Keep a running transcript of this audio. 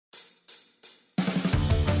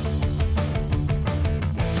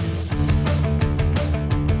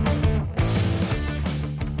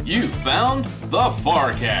You found the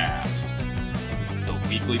FarrCast, the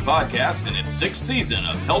weekly podcast in its 6th season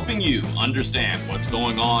of helping you understand what's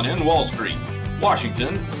going on in Wall Street,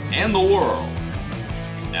 Washington, and the world.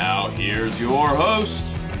 Now here's your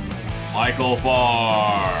host, Michael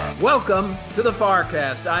Farr. Welcome to the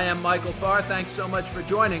FarrCast. I am Michael Farr. Thanks so much for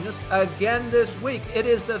joining us again this week. It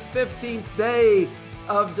is the 15th day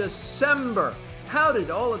of December. How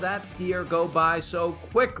did all of that year go by so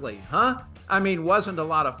quickly, huh? I mean, wasn't a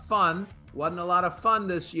lot of fun. Wasn't a lot of fun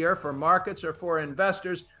this year for markets or for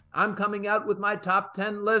investors. I'm coming out with my top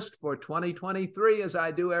 10 list for 2023, as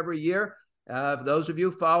I do every year. Those of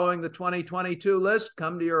you following the 2022 list,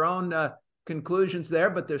 come to your own conclusions there,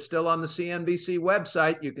 but they're still on the CNBC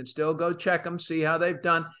website. You can still go check them, see how they've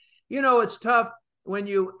done. You know, it's tough when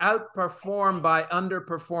you outperform by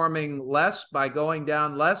underperforming less, by going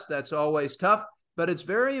down less. That's always tough, but it's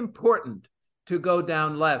very important to go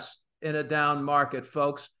down less in a down market,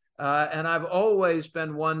 folks. And I've always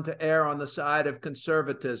been one to err on the side of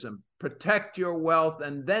conservatism. Protect your wealth,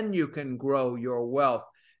 and then you can grow your wealth.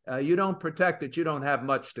 You don't protect it, you don't have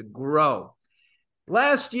much to grow.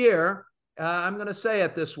 Last year, I'm going to say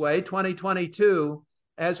it this way, 2022,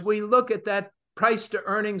 as we look at that price to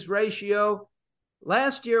earnings ratio,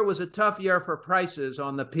 last year was a tough year for prices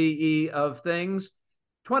on the PE of things.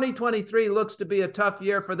 2023 looks to be a tough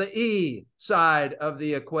year for the E side of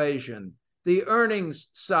the equation, the earnings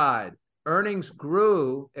side. Earnings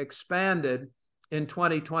grew, expanded in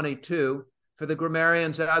 2022. For the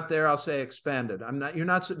grammarians out there, I'll say expanded.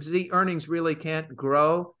 The earnings really can't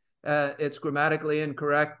grow. It's grammatically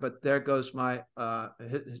incorrect, but there goes my,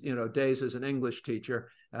 days as an English teacher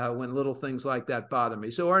when little things like that bother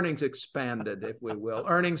me. So earnings expanded, if we will.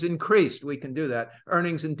 Earnings increased. We can do that.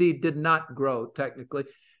 Earnings indeed did not grow technically,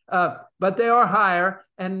 but they are higher.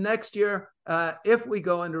 And next year, if we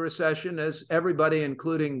go into recession, as everybody,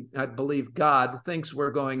 including, I believe, God, thinks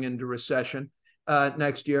we're going into recession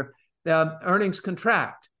next year, earnings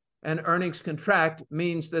contract. And earnings contract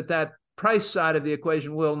means that price side of the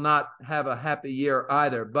equation will not have a happy year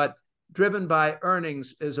either, but driven by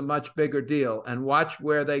earnings is a much bigger deal, and watch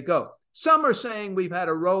where they go. Some are saying we've had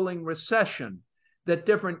a rolling recession, that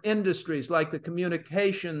different industries like the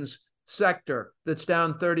communications sector that's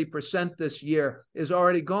down 30% this year is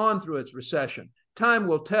already gone through its recession. Time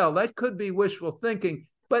will tell. That could be wishful thinking,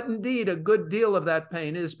 but indeed a good deal of that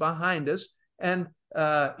pain is behind us. And,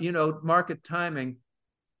 market timing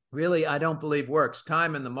really, I don't believe works.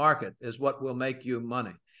 Time in the market is what will make you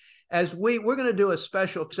money. As we're going to do a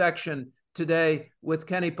special section today with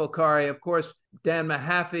Kenny Polcari. Of course, Dan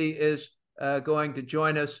Mahaffee is going to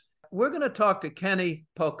join us. We're going to talk to Kenny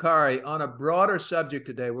Polcari on a broader subject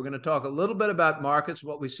today. We're going to talk a little bit about markets,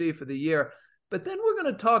 what we see for the year, but then we're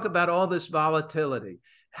going to talk about all this volatility,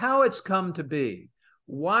 how it's come to be,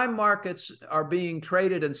 why markets are being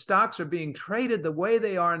traded and stocks are being traded the way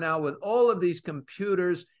they are now with all of these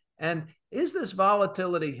computers. And is this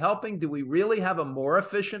volatility helping? Do we really have a more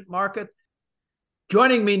efficient market?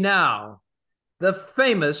 Joining me now, the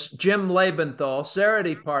famous Jim Lebenthal,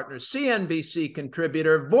 Cerity partner, CNBC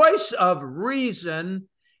contributor, voice of reason,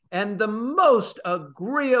 and the most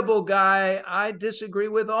agreeable guy I disagree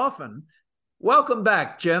with often. Welcome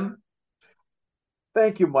back, Jim.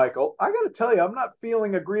 Thank you, Michael. I got to tell you, I'm not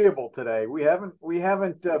feeling agreeable today. We haven't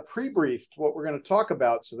pre-briefed what we're going to talk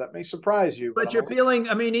about, so that may surprise you. But you're feeling,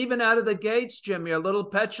 even out of the gates, Jim, you're a little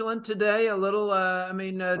petulant today, a little,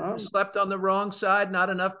 slept on the wrong side, not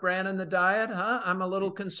enough bran in the diet, huh? I'm a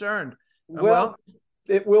little concerned. Well,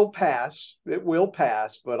 it will pass. It will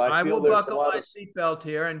pass, but I feel will buckle my seatbelt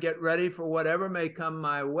here and get ready for whatever may come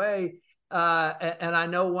my way. And I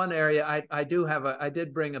know one area I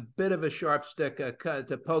did bring a bit of a sharp stick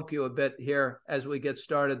to poke you a bit here as we get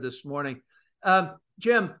started this morning.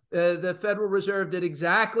 Jim, the Federal Reserve did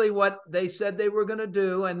exactly what they said they were going to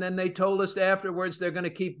do, and then they told us afterwards they're going to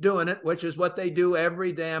keep doing it, which is what they do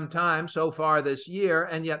every damn time so far this year,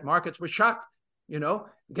 and yet markets were shocked.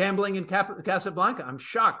 Gambling in Casablanca, I'm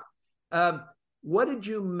shocked. What did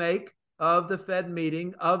you make of the Fed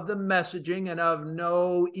meeting, of the messaging, and of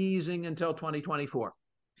no easing until 2024?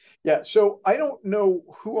 Yeah, so I don't know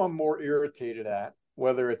who I'm more irritated at,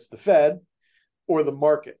 whether it's the Fed or the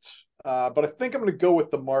markets. But I think I'm going to go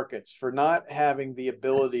with the markets for not having the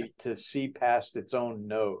ability to see past its own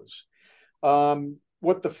nose.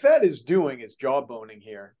 What the Fed is doing is jawboning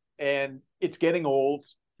here, and it's getting old.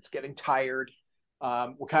 It's getting tired.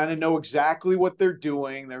 We kind of know exactly what they're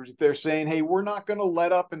doing. They're saying, hey, we're not going to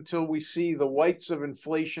let up until we see the whites of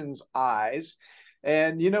inflation's eyes.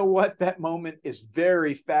 And you know what? That moment is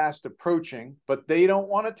very fast approaching, but they don't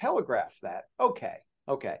want to telegraph that. Okay,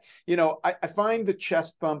 Okay. I find the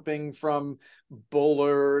chest thumping from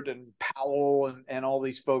Bullard and Powell and all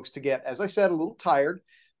these folks to get, as I said, a little tired.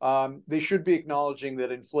 They should be acknowledging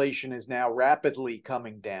that inflation is now rapidly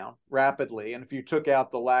coming down, rapidly. And if you took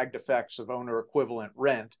out the lagged effects of owner equivalent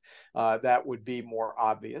rent, that would be more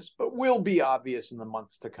obvious, but will be obvious in the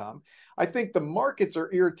months to come. I think the markets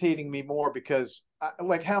are irritating me more because,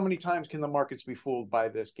 like, how many times can the markets be fooled by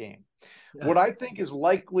this game? Yeah. What I think is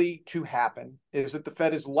likely to happen is that the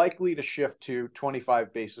Fed is likely to shift to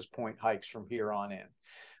 25 basis point hikes from here on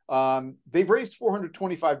in. They've raised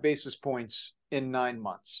 425 basis points in 9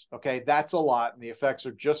 months. Okay, that's a lot, and the effects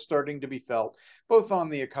are just starting to be felt both on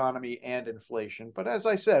the economy and inflation. But as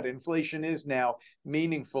I said, inflation is now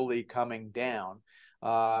meaningfully coming down.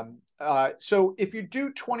 So if you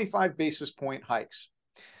do 25 basis point hikes,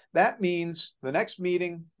 that means the next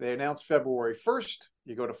meeting, they announced February 1st,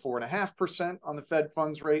 you go to 4.5% on the Fed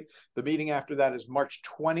funds rate. The meeting after that is March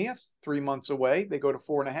 20th, 3 months away. They go to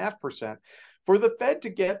 4.5%. For the Fed to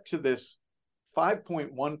get to this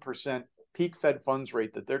 5.1% peak Fed funds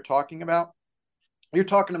rate that they're talking about, you're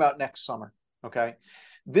talking about next summer, okay?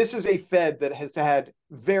 This is a Fed that has had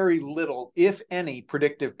very little, if any,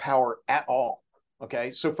 predictive power at all,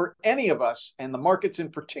 okay? So for any of us, and the markets in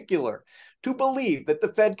particular, to believe that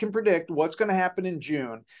the Fed can predict what's going to happen in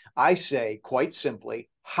June, I say quite simply,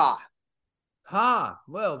 ha. Ha.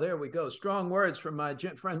 Well, there we go. Strong words from my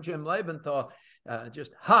friend Jim Lebenthal.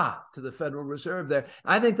 Just ha to the Federal Reserve there.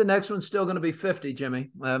 I think the next one's still going to be 50, Jimmy.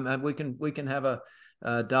 And we can have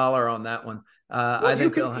a dollar on that one. Well,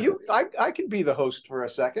 I can be the host for a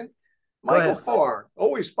second. Michael Farr,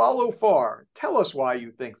 always follow Farr. Tell us why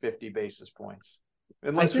you think 50 basis points.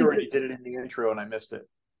 Unless you already did it in the intro and I missed it.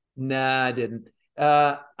 Nah, I didn't.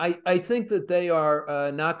 I think that they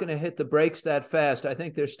are not going to hit the brakes that fast. I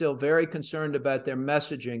think they're still very concerned about their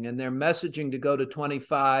messaging, and their messaging to go to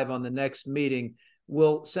 25 on the next meeting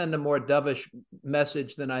will send a more dovish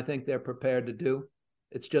message than I think they're prepared to do.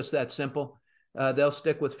 It's just that simple. They'll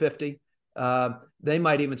stick with 50. They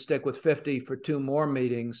might even stick with 50 for 2 more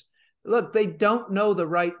meetings. Look, they don't know the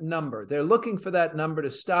right number. They're looking for that number to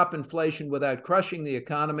stop inflation without crushing the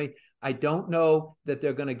economy. I don't know that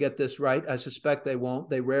they're going to get this right. I suspect they won't.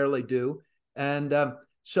 They rarely do. And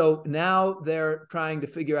so now they're trying to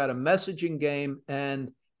figure out a messaging game, and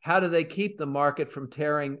how do they keep the market from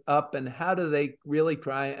tearing up, and how do they really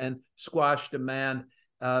try and squash demand?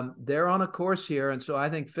 They're on a course here. And so I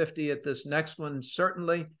think 50 at this next one,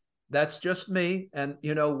 certainly. That's just me. And,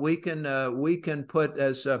 we can put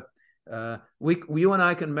as you and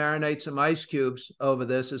I can marinate some ice cubes over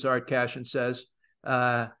this, as Art Cashin says.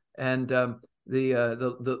 And the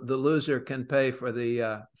loser can pay for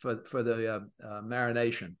the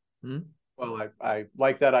marination. Well, I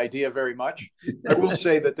like that idea very much. I will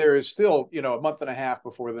say that there is still, a month and a half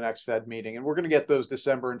before the next Fed meeting, and we're going to get those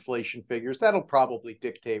December inflation figures. That'll probably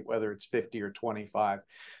dictate whether it's 50 or 25.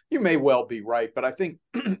 You may well be right, but I think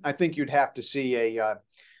you'd have to see a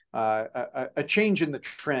change in the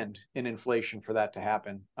trend in inflation for that to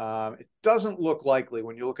happen. It doesn't look likely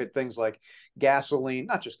when you look at things like gasoline,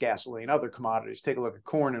 not just gasoline, other commodities. Take a look at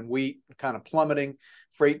corn and wheat, kind of plummeting,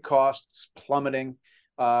 freight costs plummeting.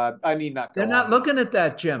 I need not go They're not looking at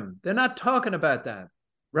that, Jim. They're not talking about that,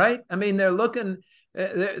 right? I mean, they're looking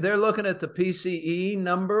at the PCE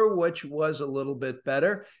number, which was a little bit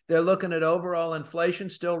better. They're looking at overall inflation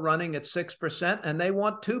still running at 6%, and they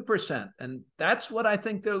want 2%. And that's what I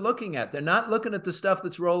think they're looking at. They're not looking at the stuff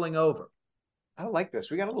that's rolling over. I like this.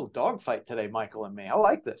 We got a little dogfight today, Michael and me. I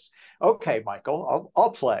like this. Okay, Michael,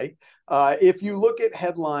 I'll play. If you look at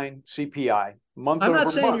headline CPI, month over month. I'm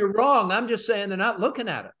not saying you're wrong. I'm just saying they're not looking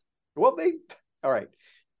at it. Well, all right.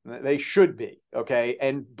 They should be, okay?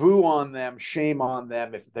 And boo on them, shame on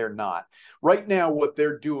them if they're not. Right now, what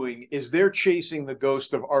they're doing is they're chasing the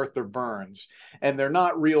ghost of Arthur Burns, and they're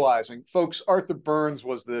not realizing, folks, Arthur Burns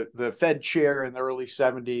was the Fed chair in the early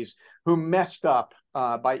 70s who messed up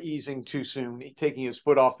by easing too soon, taking his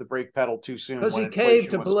foot off the brake pedal too soon. Because he caved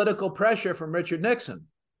to political pressure from Richard Nixon.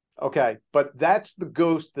 Okay, but that's the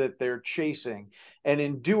ghost that they're chasing. And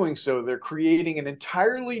in doing so, they're creating an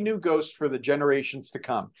entirely new ghost for the generations to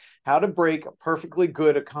come. How to break a perfectly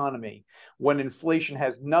good economy when inflation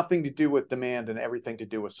has nothing to do with demand and everything to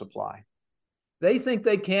do with supply. They think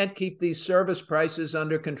they can't keep these service prices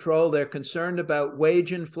under control. They're concerned about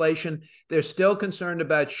wage inflation. They're still concerned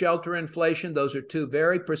about shelter inflation. Those are 2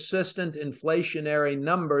 very persistent inflationary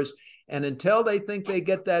numbers. And until they think they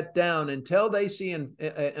get that down, until they see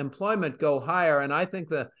employment go higher, and I think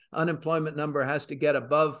the unemployment number has to get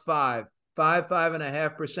above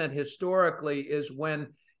 5.5% historically is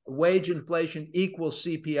when wage inflation equals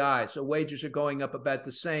CPI. So wages are going up about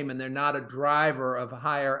the same, and they're not a driver of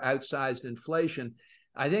higher outsized inflation.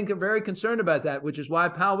 I think they're very concerned about that, which is why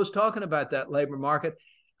Powell was talking about that labor market.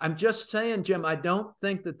 I'm just saying, Jim, I don't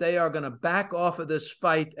think that they are going to back off of this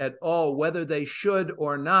fight at all, whether they should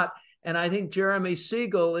or not. And I think Jeremy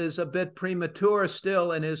Siegel is a bit premature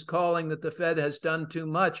still in his calling that the Fed has done too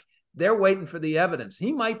much. They're waiting for the evidence.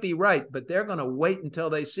 He might be right, but they're going to wait until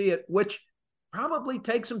they see it, which probably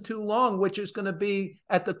takes them too long, which is going to be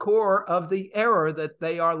at the core of the error that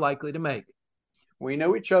they are likely to make. We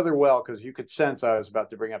know each other well because you could sense I was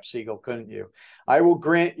about to bring up Siegel, couldn't you? I will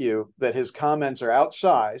grant you that his comments are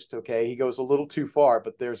outsized. Okay, he goes a little too far,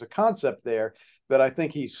 but there's a concept there that I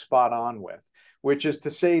think he's spot on with, which is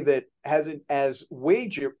to say that as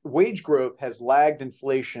wage growth has lagged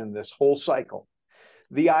inflation this whole cycle,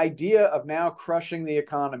 the idea of now crushing the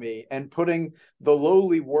economy and putting the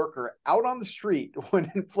lowly worker out on the street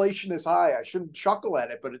when inflation is high, I shouldn't chuckle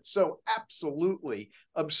at it, but it's so absolutely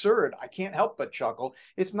absurd. I can't help but chuckle.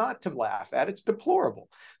 It's not to laugh at, it's deplorable.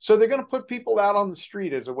 So they're going to put people out on the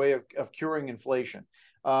street as a way of curing inflation.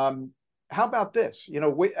 How about this?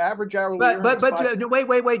 Average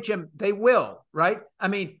hourly wait, Jim. They will, right? I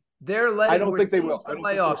mean, I don't think they will.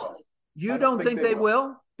 Layoffs. You don't think they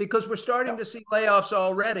will? Because we're starting to see layoffs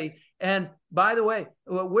already. And by the way,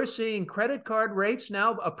 we're seeing credit card rates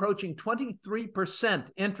now approaching 23%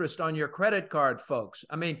 interest on your credit card, folks.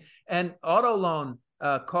 I mean, and auto loan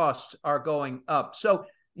costs are going up. So,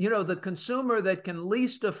 the consumer that can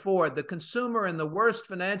least afford, the consumer in the worst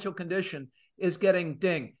financial condition is getting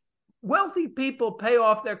dinged. Wealthy people pay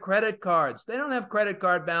off their credit cards. They don't have credit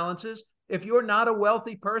card balances. If you're not a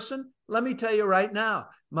wealthy person, let me tell you right now,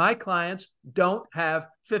 my clients don't have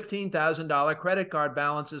 $15,000 credit card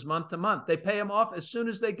balances month to month. They pay them off as soon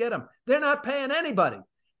as they get them. They're not paying anybody.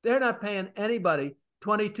 22%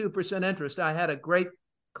 interest. I had a great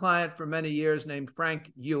client for many years named Frank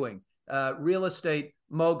Ewing, real estate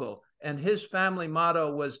mogul. And his family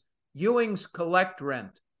motto was, Ewings collect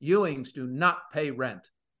rent. Ewings do not pay rent.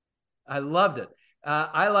 I loved it.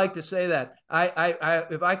 I like to say that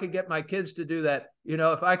if I could get my kids to do that,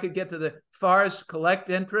 if I could get to the Farr's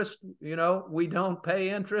collect interest, we don't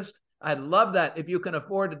pay interest. I'd love that if you can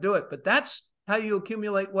afford to do it. But that's how you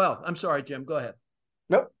accumulate wealth. I'm sorry, Jim. Go ahead.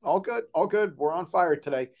 Nope. All good. All good. We're on fire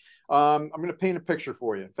today. I'm going to paint a picture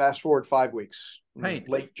for you. Fast forward 5 weeks.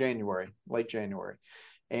 Late January.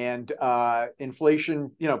 And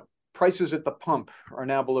inflation, prices at the pump are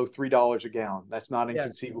now below $3 a gallon. That's not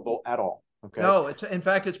inconceivable at all. Okay. No, in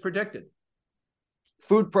fact, it's predicted.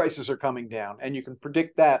 Food prices are coming down, and you can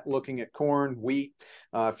predict that looking at corn, wheat,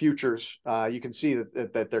 futures. You can see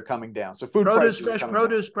that they're coming down. So fresh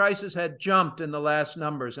produce prices had jumped in the last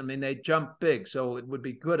numbers. I mean, they jumped big, so it would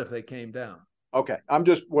be good if they came down. Okay.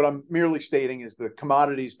 What I'm merely stating is the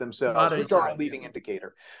commodities themselves, which are a leading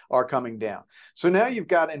indicator, are coming down. So now you've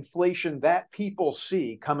got inflation that people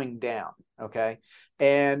see coming down. Okay.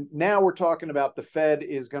 And now we're talking about the Fed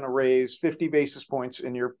is going to raise 50 basis points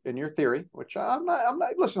in your theory, which I'm not,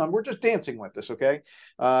 listen, we're just dancing with this. Okay.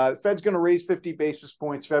 Fed's going to raise 50 basis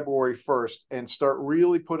points February 1st and start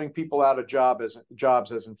really putting people out of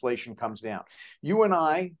jobs as inflation comes down. You and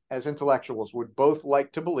I, as intellectuals, would both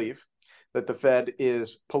like to believe that the Fed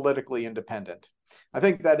is politically independent. I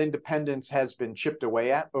think that independence has been chipped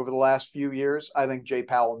away at over the last few years. I think Jay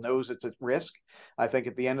Powell knows it's at risk. I think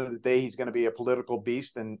at the end of the day, he's going to be a political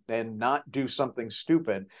beast and not do something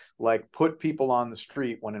stupid like put people on the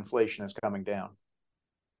street when inflation is coming down.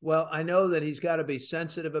 Well, I know that he's got to be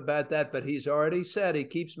sensitive about that, but he's already said, he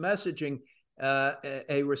keeps messaging,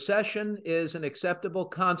 a recession is an acceptable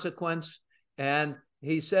consequence. And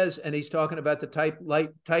he says, and he's talking about the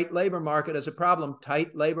tight labor market as a problem.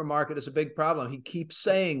 Tight labor market is a big problem. He keeps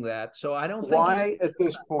saying that. So I don't think why at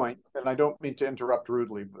this point, and I don't mean to interrupt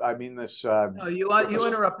rudely, but I mean this. No, you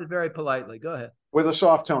interrupted very politely. Go ahead. With a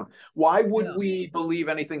soft tone. Why would we believe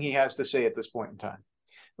anything he has to say at this point in time?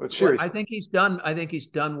 But seriously. I think he's done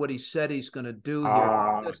what he said he's going to do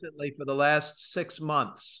here consistently for the last 6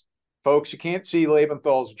 months. Folks, you can't see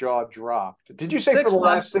Lebenthal's jaw dropped. Did you say for the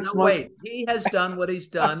last 6 months? Wait, he has done what he's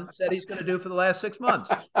said he's going to do for the last 6 months.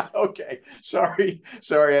 Okay, sorry,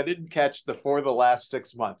 I didn't catch for the last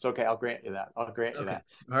 6 months. Okay, I'll grant you that. All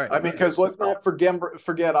right. I mean, because let's not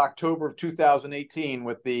forget October of 2018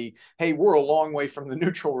 with the, hey, we're a long way from the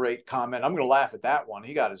neutral rate comment. I'm going to laugh at that one.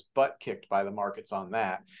 He got his butt kicked by the markets on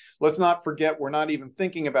that. Let's not forget we're not even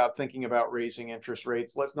thinking about raising interest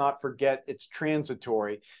rates. Let's not forget it's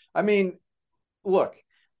transitory. I mean, look,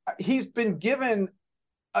 he's been given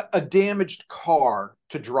a damaged car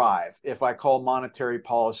to drive, if I call monetary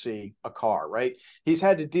policy a car, right? He's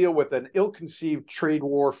had to deal with an ill-conceived trade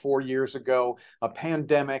war 4 years ago, a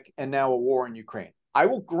pandemic, and now a war in Ukraine. I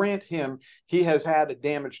will grant him he has had a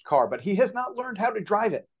damaged car, but he has not learned how to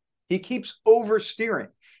drive it. He keeps oversteering.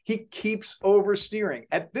 He keeps oversteering.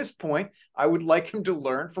 At this point, I would like him to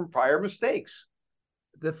learn from prior mistakes.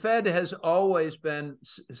 The Fed has always been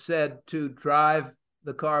said to drive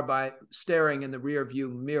the car by staring in the rear view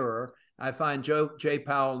mirror. I find Jay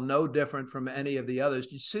Powell no different from any of the others.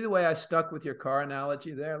 Do you see the way I stuck with your car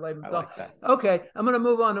analogy there, Lebenthal? I like that. Okay, I'm going to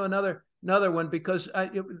move on to another one, because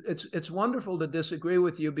it's wonderful to disagree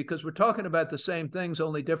with you, because we're talking about the same things,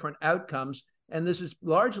 only different outcomes. And this is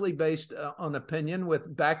largely based on opinion,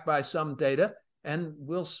 backed by some data, and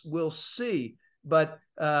we'll see. But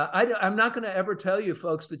I'm not going to ever tell you,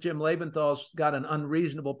 folks, that Jim Lebenthal's got an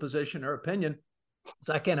unreasonable position or opinion.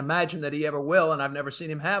 So I can't imagine that he ever will, and I've never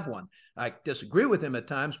seen him have one. I disagree with him at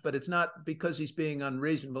times, but it's not because he's being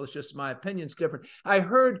unreasonable. It's just my opinion's different. I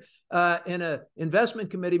heard in an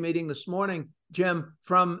investment committee meeting this morning, Jim,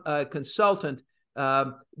 from a consultant,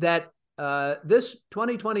 that this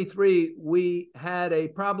 2023, we had a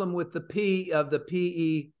problem with the P of the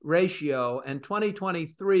PE ratio, and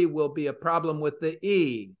 2023 will be a problem with the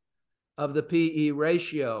E of the PE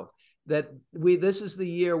ratio. This is the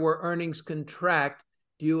year where earnings contract.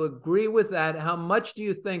 Do you agree with that? How much do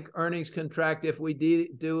you think earnings contract if we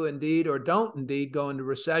do indeed or don't indeed go into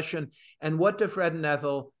recession? And what do Fred and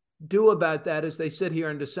Ethel do about that as they sit here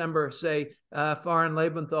in December, say, Farr and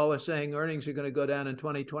Lebenthal are saying earnings are going to go down in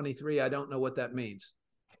 2023? I don't know what that means.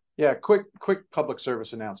 Yeah, quick public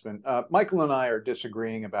service announcement. Michael and I are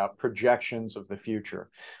disagreeing about projections of the future,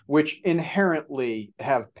 which inherently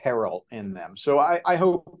have peril in them. So I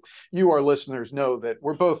hope you, our listeners, know that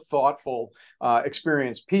we're both thoughtful,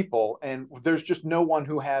 experienced people, and there's just no one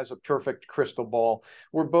who has a perfect crystal ball.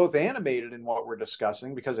 We're both animated in what we're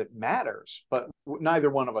discussing because it matters, but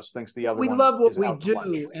neither one of us thinks the other one is out to lunch. We love what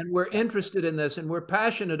we do, and we're interested in this, and we're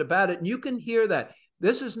passionate about it, and you can hear that.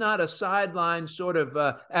 This is not a sideline sort of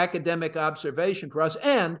academic observation for us.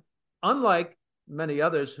 And unlike many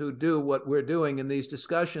others who do what we're doing in these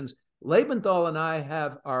discussions, Lebenthal and I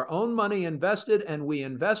have our own money invested, and we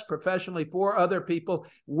invest professionally for other people.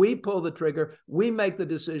 We pull the trigger. We make the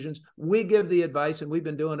decisions. We give the advice, and we've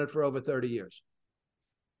been doing it for over 30 years.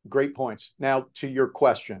 Great points. Now, to your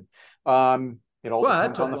question, it all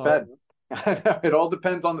depends on the Fed. It all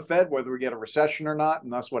depends on the Fed, whether we get a recession or not,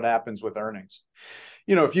 and that's what happens with earnings.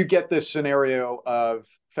 You know, if you get this scenario of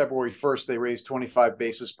February 1st, they raise 25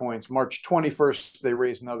 basis points, March 21st, they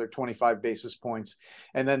raise another 25 basis points,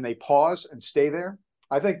 and then they pause and stay there,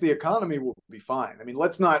 I think the economy will be fine. I mean,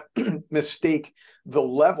 let's not mistake the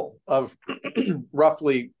level of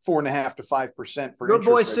roughly 4.5% to 5% for your interest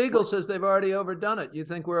boy rate. Siegel says they've already overdone it. You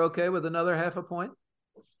think we're okay with another 0.5 point?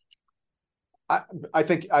 I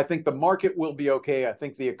think the market will be okay. I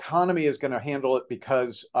think the economy is going to handle it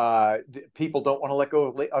because people don't want to let go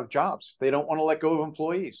of jobs. They don't want to let go of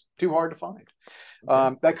employees. Too hard to find.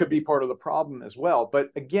 Okay. That could be part of the problem as well.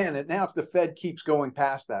 But again, now if the Fed keeps going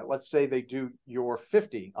past that, let's say they do your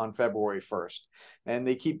 50 on February 1st, and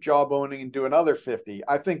they keep jawboning and do another 50,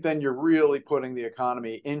 I think then you're really putting the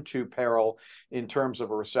economy into peril in terms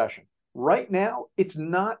of a recession. Right now, it's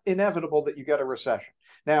not inevitable that you get a recession.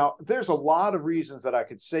 Now, there's a lot of reasons that I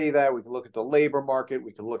could say that. We can look at the labor market.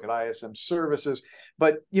 We can look at ISM services.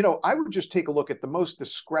 But, you know, I would just take a look at the most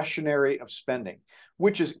discretionary of spending,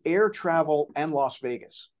 which is air travel and Las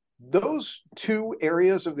Vegas. Those two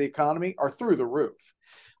areas of the economy are through the roof.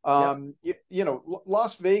 You know,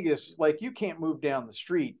 Las Vegas, like, you can't move down the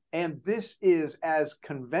street. And this is as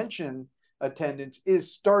convention attendance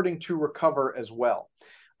is starting to recover as well.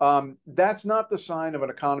 That's not the sign of an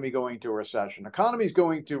economy going to a recession. Economies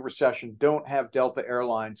going to recession don't have Delta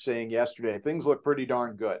Airlines saying yesterday, things look pretty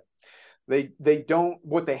darn good. They don't.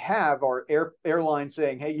 What they have are airlines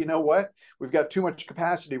saying, hey, you know what? We've got too much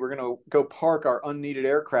capacity. We're going to go park our unneeded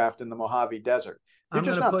aircraft in the Mojave Desert. I'm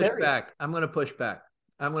going to push back. I'm going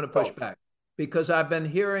to push back because I've been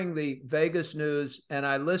hearing the Vegas news, and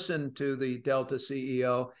I listened to the Delta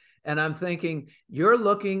CEO. And I'm thinking, you're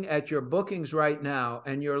looking at your bookings right now,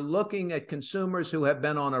 and you're looking at consumers who have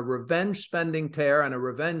been on a revenge spending tear and a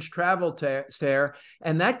revenge travel tear,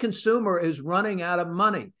 and that consumer is running out of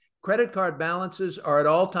money. Credit card balances are at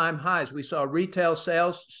all-time highs. We saw retail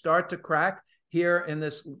sales start to crack here in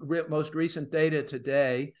this most recent data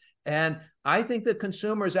today. And I think the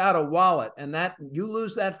consumer's out of wallet, and that you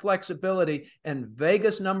lose that flexibility, and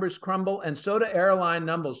Vegas numbers crumble, and so do airline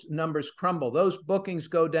numbers crumble. Those bookings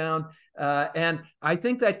go down, and I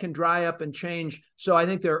think that can dry up and change. So I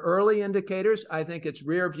think they're early indicators. I think it's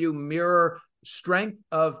rear view mirror strength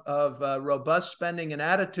of robust spending and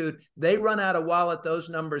attitude. They run out of wallet, those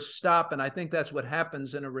numbers stop, and I think that's what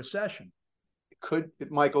happens in a recession.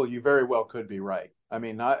 Michael, you very well could be right. I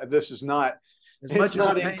mean, this is not. It's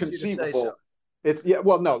not inconceivable. It's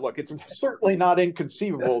no, look, it's certainly not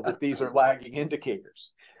inconceivable that these are lagging indicators.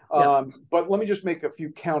 But let me just make a few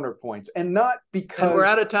counterpoints, and not because we're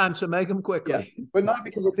out of time, so make them quickly. But not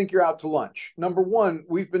because I think you're out to lunch. Number one,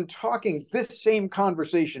 we've been talking this same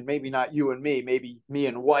conversation, maybe not you and me, maybe me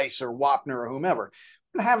and Weiss or Wapner or whomever.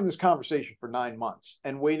 We've been having this conversation for 9 months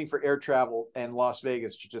and waiting for air travel and Las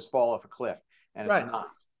Vegas to just fall off a cliff, and it's not.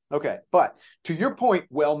 Okay, but to your point,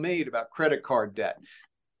 well made about credit card debt,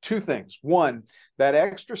 two things. One, that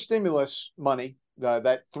extra stimulus money,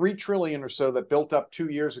 that $3 trillion or so that built up 2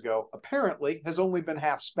 years ago, apparently has only been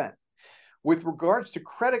half spent. With regards to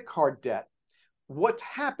credit card debt, what's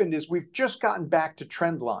happened is we've just gotten back to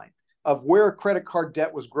trend line of where credit card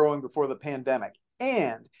debt was growing before the pandemic.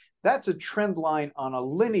 And that's a trend line on a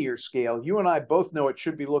linear scale. You and I both know it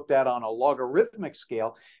should be looked at on a logarithmic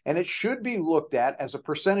scale, and it should be looked at as a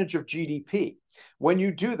percentage of GDP. When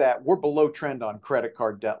you do that, we're below trend on credit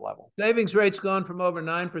card debt level. Savings rate's gone from over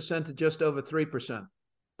 9% to just over 3%,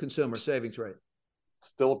 consumer savings rate.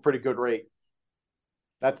 Still a pretty good rate.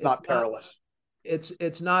 That's not perilous.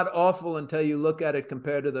 It's not awful until you look at it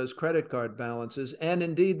compared to those credit card balances. And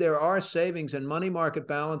indeed, there are savings, and money market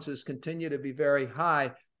balances continue to be very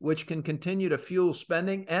high, which can continue to fuel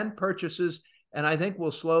spending and purchases, and I think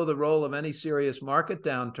will slow the roll of any serious market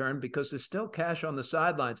downturn because there's still cash on the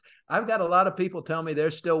sidelines. I've got a lot of people tell me they're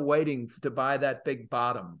still waiting to buy that big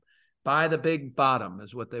bottom. Buy the big bottom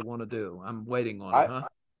is what they want to do. I'm waiting on it,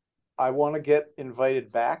 I want to get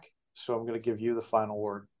invited back, so I'm going to give you the final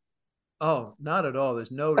word. Oh, not at all. There's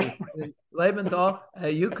no reason. Lebenthal,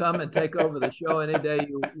 you come and take over the show any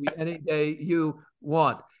day you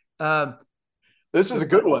want. This is a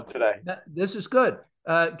good one today. This is good.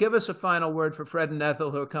 Give us a final word for Fred and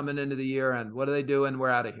Ethel, who are coming into the year end. What do they do? And we're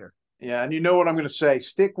out of here. Yeah, and you know what I'm going to say.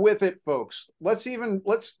 Stick with it, folks. Let's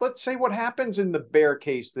say what happens in the bear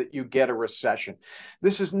case that you get a recession.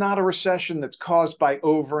 This is not a recession that's caused by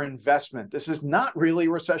overinvestment. This is not really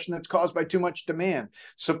a recession that's caused by too much demand.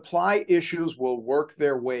 Supply issues will work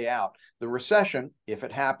their way out. The recession, if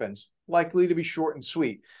it happens, likely to be short and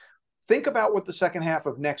sweet. Think about what the second half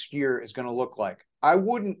of next year is going to look like. I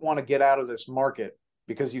wouldn't want to get out of this market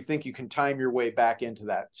because you think you can time your way back into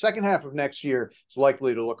that. Second half of next year is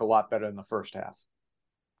likely to look a lot better than the first half.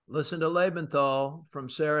 Listen to Lebenthal from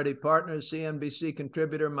Sarity Partners, CNBC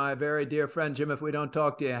contributor, my very dear friend. Jim, if we don't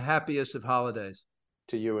talk to you, happiest of holidays.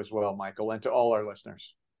 To you as well, Michael, and to all our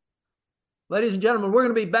listeners. Ladies and gentlemen, we're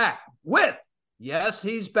going to be back with, yes,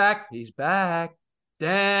 he's back, Dan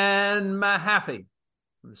Mahaffee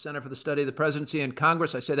from the Center for the Study of the Presidency and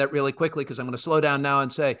Congress. I say that really quickly because I'm going to slow down now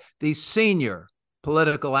and say the senior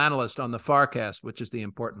political analyst on the FarrCast, which is the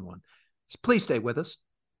important one. Please stay with us.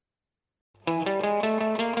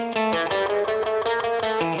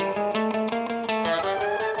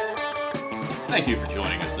 Thank you for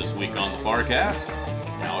joining us this week on the FarrCast.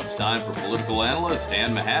 Now it's time for political analyst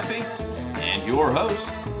Dan Mahaffee and your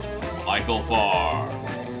host, Michael Farr.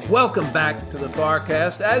 Welcome back to the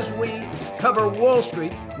FarrCast as we cover Wall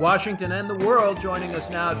Street, Washington, and the world. Joining us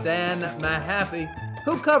now, Dan Mahaffee,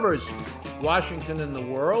 who covers Washington and the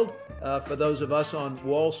world for those of us on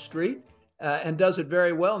Wall Street, and does it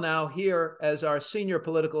very well now here as our senior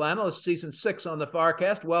political analyst, season 6 on the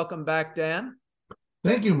FarrCast. Welcome back, Dan.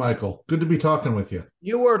 Thank you, Michael. Good to be talking with you.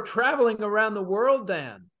 You were traveling around the world,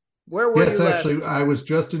 Dan. Where were you? Yes, actually, I was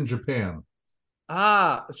just in Japan.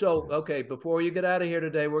 Okay. Before you get out of here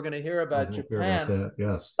today, we're going to hear about Japan. Hear about that,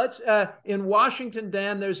 yes. Let's. In Washington,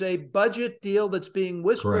 Dan, there's a budget deal that's being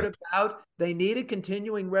whispered about. They need a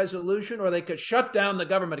continuing resolution, or they could shut down the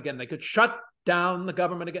government again.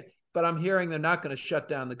 But I'm hearing they're not going to shut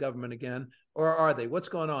down the government again, or are they? What's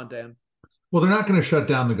going on, Dan? Well, they're not going to shut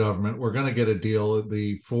down the government. We're going to get a deal.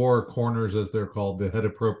 The four corners, as they're called, the head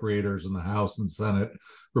appropriators in the House and Senate,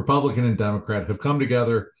 Republican and Democrat, have come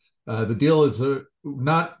together. The deal is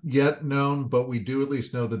not yet known, but we do at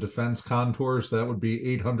least know the defense contours. That would be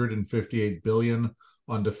 $858 billion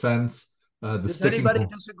on defense. Does anybody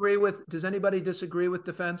disagree with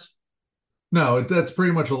defense? No, that's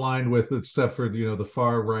pretty much aligned with, except for the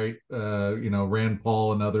far right. Rand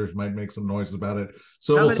Paul and others might make some noise about it.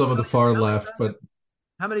 So will some of the far left. But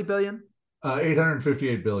how many billion?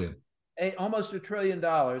 $858 billion. Almost $1 trillion,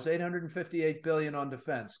 $858 billion on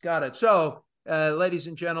defense. Got it. So, ladies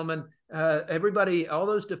and gentlemen, everybody, all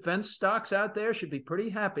those defense stocks out there should be pretty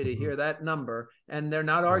happy to hear that number, and they're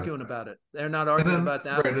not arguing about it. They're not arguing about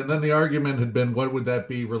that. Right, and then the argument had been, what would that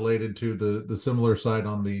be related to the similar side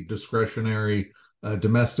on the discretionary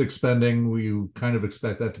domestic spending? We kind of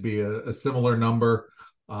expect that to be a similar number.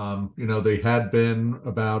 They had been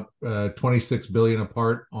about 26 billion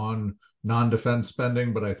apart on non-defense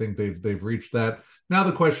spending, but I think they've reached that. Now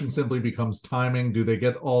the question simply becomes timing. Do they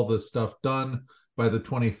get all the stuff done by the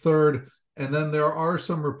 23rd? And then there are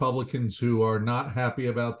some Republicans who are not happy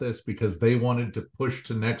about this because they wanted to push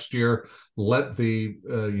to next year, let the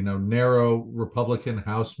narrow Republican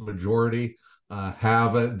House majority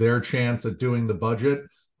have their chance at doing the budget.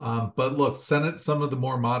 But look, some of the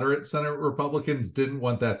more moderate Senate Republicans didn't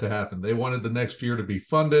want that to happen. They wanted the next year to be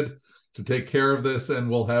funded to take care of this, and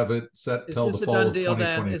we'll have it set till the fall of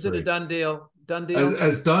 2023. Dan? Is it a done deal? Done deal?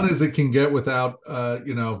 As done as it can get without,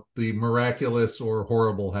 the miraculous or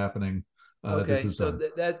horrible happening. Okay, so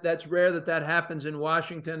that's rare that happens in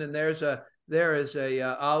Washington, and there is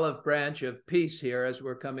a olive branch of peace here as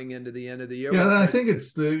we're coming into the end of the year. Yeah, and I think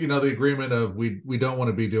it's the agreement of we don't want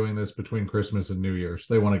to be doing this between Christmas and New Year's.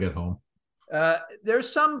 They want to get home.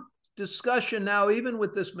 There's some discussion now, even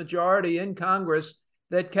with this majority in Congress,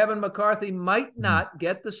 that Kevin McCarthy might not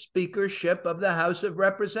get the speakership of the House of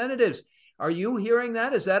Representatives. Are you hearing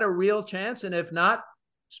that? Is that a real chance? And if not,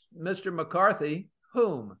 Mr. McCarthy,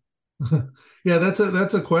 whom? Yeah, that's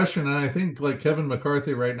a question. And I think like Kevin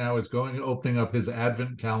McCarthy right now is opening up his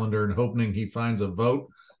advent calendar and hoping he finds a vote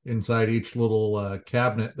inside each little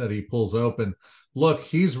cabinet that he pulls open. Look,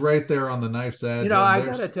 he's right there on the knife's edge. I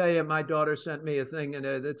got to tell you, my daughter sent me a thing,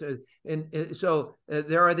 and so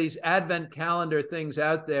there are these advent calendar things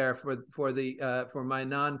out there for my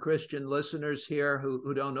non-Christian listeners here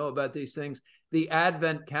who don't know about these things. The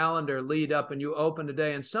advent calendar lead up, and you open a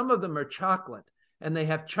day, and some of them are chocolate, and they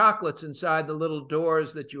have chocolates inside the little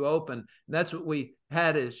doors that you open. And that's what we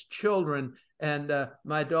had as children. And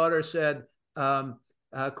my daughter said,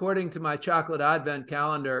 according to my chocolate advent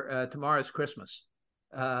calendar, tomorrow's Christmas.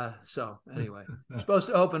 So anyway, I'm supposed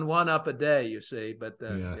to open one up a day, you see, but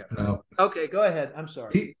no. Okay, go ahead. I'm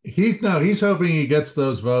sorry. He's hoping he gets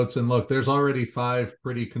those votes. And look, there's already 5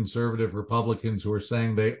 pretty conservative Republicans who are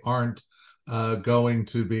saying they aren't going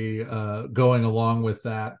to be going along with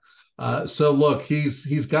that. So look,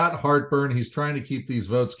 he's got heartburn. He's trying to keep these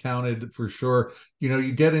votes counted for sure. We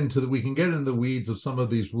can get into the weeds of some of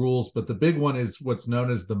these rules, but the big one is what's known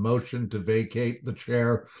as the motion to vacate the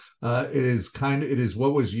chair. It is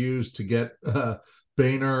what was used to get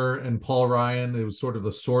Boehner and Paul Ryan. It was sort of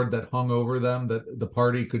the sword that hung over them, that the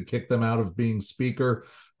party could kick them out of being speaker.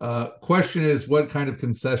 Question is, what kind of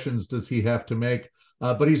concessions does he have to make?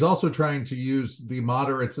 But he's also trying to use the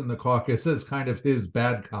moderates in the caucus as kind of his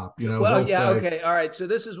bad cop. Okay, all right. So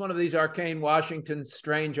this is one of these arcane Washington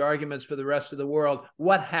strange arguments for the rest of the world.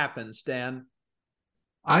 What happens, Dan?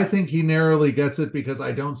 I think he narrowly gets it because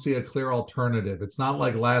I don't see a clear alternative. It's not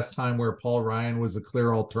like last time where Paul Ryan was a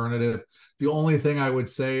clear alternative. The only thing I would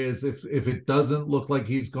say is if it doesn't look like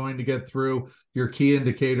he's going to get through, your key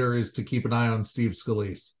indicator is to keep an eye on Steve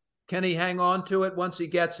Scalise. Can he hang on to it once he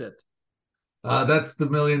gets it? That's the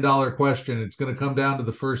 $1 million question. It's going to come down to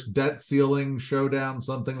the first debt ceiling showdown,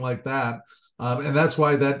 something like that. And that's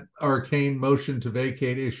why that arcane motion to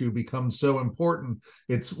vacate issue becomes so important.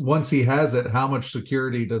 It's once he has it, how much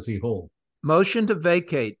security does he hold? Motion to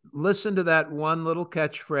vacate. Listen to that one little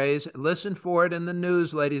catchphrase. Listen for it in the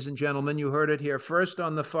news, ladies and gentlemen. You heard it here first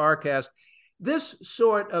on the FarrCast. This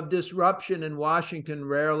sort of disruption in Washington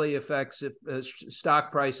rarely affects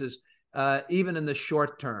stock prices, even in the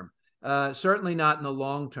short term. Certainly not in the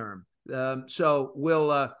long term. So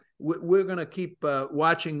we're going to keep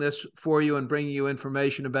watching this for you and bringing you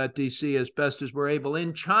information about DC as best as we're able.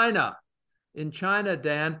 In China,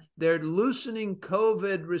 Dan, they're loosening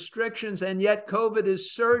COVID restrictions, and yet COVID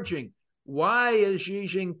is surging. Why is Xi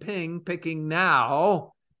Jinping picking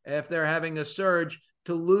now, if they're having a surge,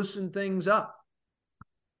 to loosen things up?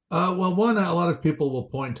 Well, one, a lot of people will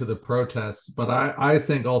point to the protests, but I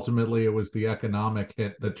think ultimately it was the economic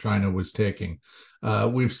hit that China was taking.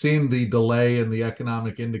 We've seen the delay in the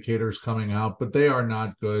economic indicators coming out, but they are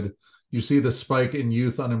not good. You see the spike in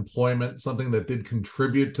youth unemployment, something that did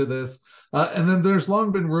contribute to this. And then there's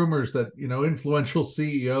long been rumors that, influential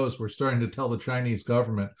CEOs were starting to tell the Chinese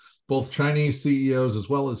government, both Chinese CEOs as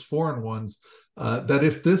well as foreign ones, that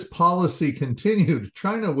if this policy continued,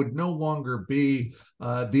 China would no longer be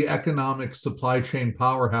the economic supply chain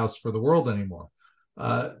powerhouse for the world anymore.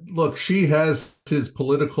 Look, Xi has his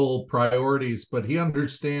political priorities, but he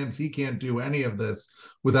understands he can't do any of this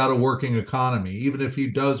without a working economy, even if he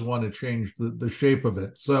does want to change the shape of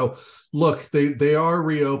it. So, look, they are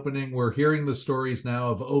reopening. We're hearing the stories now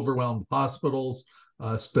of overwhelmed hospitals,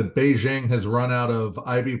 that Beijing has run out of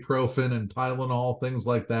ibuprofen and Tylenol, things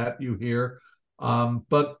like that you hear.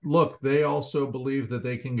 But look, they also believe that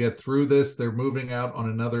they can get through this. They're moving out on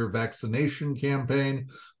another vaccination campaign.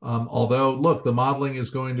 Although, look, the modeling is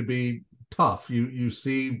going to be tough. You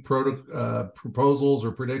see proposals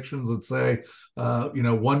or predictions that say,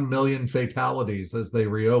 1 million fatalities as they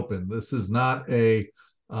reopen. This is not an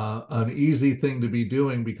easy thing to be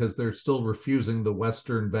doing because they're still refusing the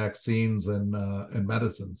Western vaccines and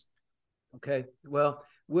medicines. Okay, well,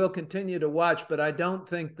 we'll continue to watch, but I don't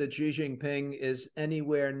think that Xi Jinping is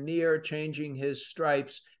anywhere near changing his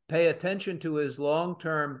stripes. Pay attention to his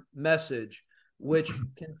long-term message, which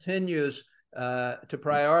continues to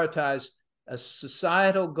prioritize a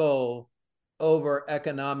societal goal over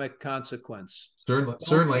economic consequence.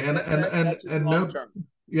 Certainly, and note,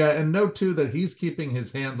 and note too that he's keeping his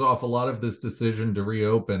hands off a lot of this decision to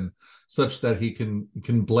reopen, such that he can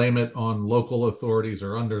blame it on local authorities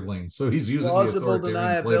or underlings. So he's using plausible the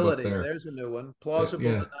authoritarian playbook there. There's a new one. Plausible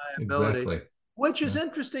deniability. Exactly. Which is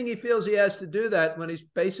interesting. He feels he has to do that when he's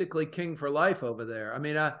basically king for life over there. I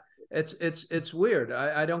mean, it's weird.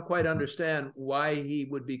 I don't quite understand why he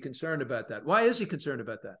would be concerned about that. Why is he concerned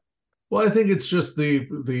about that? Well, I think it's just the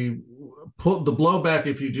blowback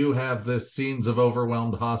if you do have this scenes of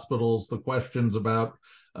overwhelmed hospitals, the questions about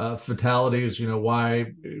fatalities, why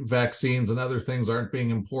vaccines and other things aren't being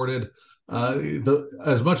imported.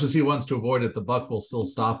 As much as he wants to avoid it, the buck will still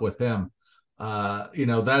stop with him.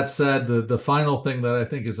 That said, the final thing that I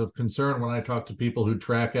think is of concern when I talk to people who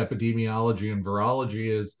track epidemiology and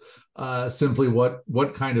virology is simply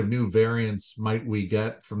what kind of new variants might we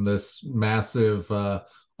get from this massive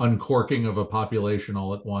uncorking of a population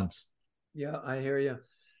all at once. Yeah, I hear you.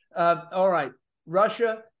 All right,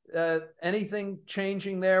 Russia, anything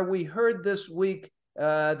changing there? We heard this week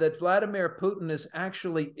that Vladimir Putin is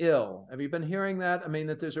actually ill. Have you been hearing that? I mean,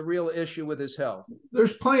 that there's a real issue with his health.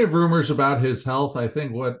 There's plenty of rumors about his health. I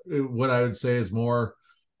think what I would say is more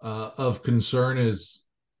of concern is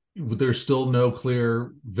there's still no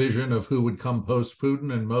clear vision of who would come post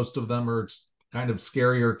Putin, and most of them are kind of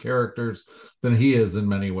scarier characters than he is in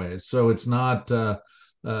many ways. So it's not,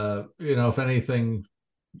 if anything,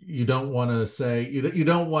 you don't want to say, you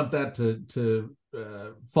don't want that to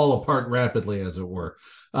fall apart rapidly, as it were.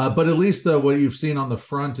 But at least what you've seen on the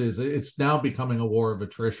front is it's now becoming a war of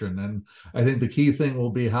attrition. And I think the key thing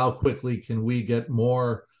will be how quickly can we get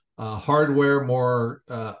more hardware, more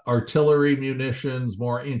artillery munitions,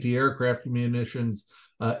 more anti-aircraft munitions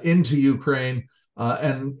into Ukraine.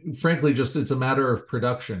 And frankly, just it's a matter of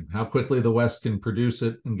production, how quickly the West can produce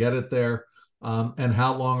it and get it there. And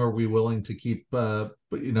how long are we willing to keep,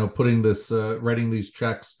 putting this, writing these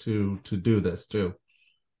checks to do this too?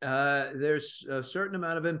 There's a certain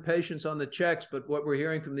amount of impatience on the checks, but what we're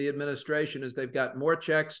hearing from the administration is they've got more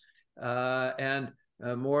checks and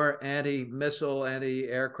more anti-missile,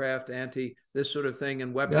 anti-aircraft, this sort of thing,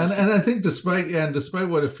 and weapons. And I think despite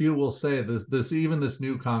what a few will say, this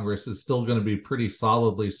new Congress is still going to be pretty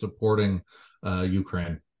solidly supporting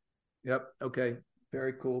Ukraine. Yep. Okay.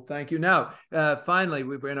 Very cool. Thank you. Now, finally,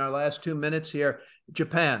 we're in our last 2 minutes here.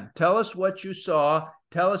 Japan, tell us what you saw.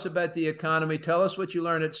 Tell us about the economy. Tell us what you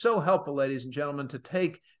learned. It's so helpful, ladies and gentlemen, to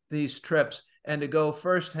take these trips and to go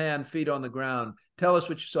firsthand, feet on the ground. Tell us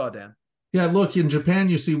what you saw, Dan. Yeah, look, in Japan,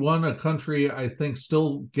 you see a country, I think,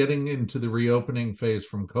 still getting into the reopening phase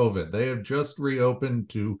from COVID. They have just reopened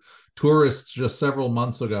to tourists just several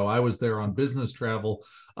months ago. I was there on business travel,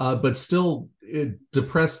 but still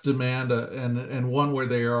depressed demand and one where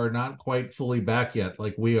they are not quite fully back yet,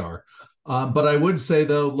 like we are. But I would say,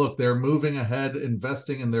 though, look, they're moving ahead,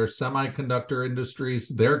 investing in their semiconductor industries.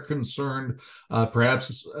 They're concerned,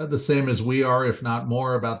 perhaps the same as we are, if not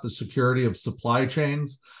more, about the security of supply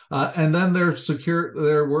chains. And then they're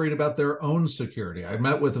worried about their own security. I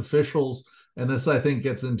met with officials, and this, I think,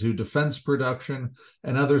 gets into defense production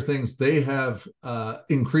and other things. They have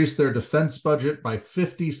increased their defense budget by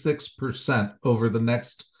 56% over the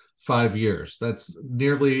next 5 years. That's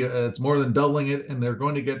nearly, it's more than doubling it, and they're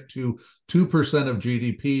going to get to 2% of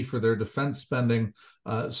GDP for their defense spending.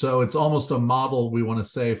 So it's almost a model, we want to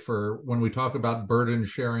say, for when we talk about burden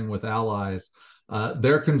sharing with allies.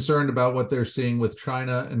 They're concerned about what they're seeing with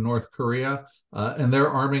China and North Korea, and they're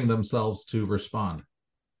arming themselves to respond.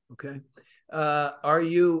 Okay. Are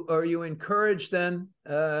you encouraged then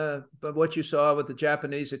by what you saw with the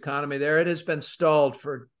Japanese economy there? It has been stalled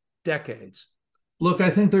for decades. Look,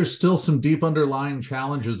 I think there's still some deep underlying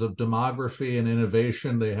challenges of demography and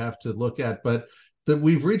innovation they have to look at, but that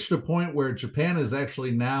we've reached a point where Japan is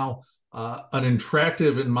actually now an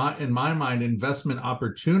attractive, in my mind, investment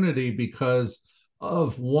opportunity because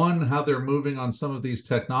of, one, how they're moving on some of these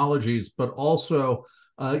technologies, but also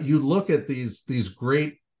you look at these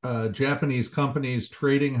great Japanese companies,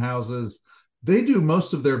 trading houses, they do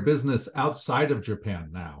most of their business outside of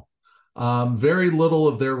Japan now. Very little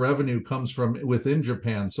of their revenue comes from within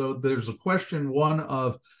Japan. So there's a question, one,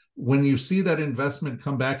 of when you see that investment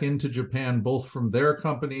come back into Japan, both from their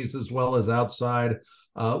companies as well as outside,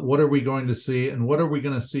 what are we going to see? And what are we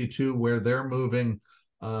going to see too, where they're moving,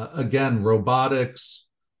 again, robotics,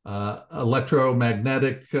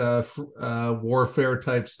 electromagnetic warfare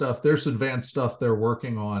type stuff. There's advanced stuff they're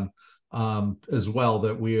working on as well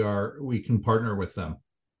that we can partner with them.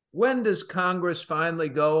 When does Congress finally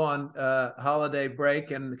go on holiday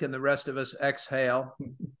break, and can the rest of us exhale?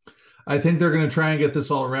 I think they're going to try and get this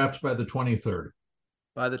all wrapped by the 23rd.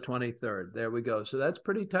 By the 23rd. There we go. So that's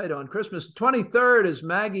pretty tight on Christmas. 23rd is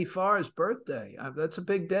Maggie Farr's birthday. That's a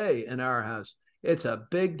big day in our house. It's a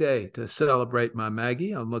big day to celebrate my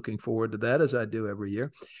Maggie. I'm looking forward to that, as I do every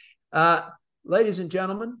year. Ladies and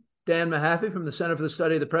gentlemen, Dan Mahaffee from the Center for the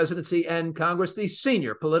Study of the Presidency and Congress, the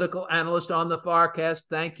senior political analyst on the FarrCast.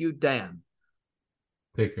 Thank you, Dan.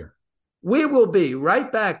 Take care. We will be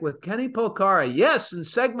right back with Kenny Polcari. Yes, in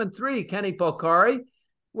segment 3, Kenny Polcari,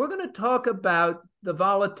 we're going to talk about the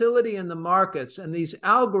volatility in the markets and these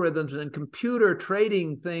algorithms and computer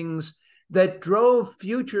trading things that drove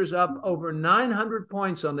futures up over 900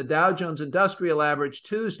 points on the Dow Jones Industrial Average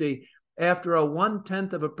Tuesday after a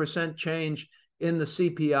 0.1% change in the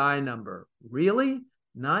CPI number. Really?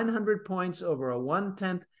 900 points over a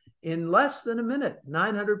 1/10 in less than a minute.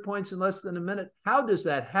 900 points in less than a minute. How does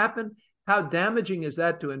that happen? How damaging is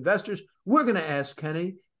that to investors? We're going to ask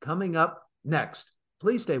Kenny coming up next.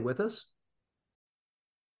 Please stay with us.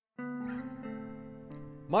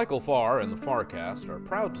 Michael Farr and the FarrCast are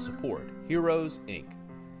proud to support Heroes, Inc.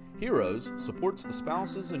 Heroes supports the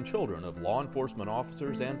spouses and children of law enforcement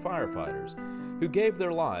officers and firefighters who gave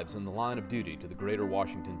their lives in the line of duty to the greater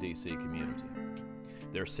Washington, D.C. community.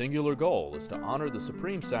 Their singular goal is to honor the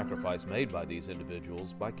supreme sacrifice made by these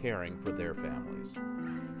individuals by caring for their families.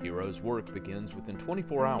 Heroes' work begins within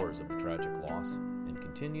 24 hours of the tragic loss and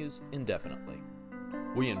continues indefinitely.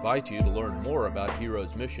 We invite you to learn more about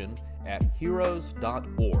Heroes' mission at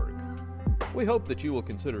heroes.org. We hope that you will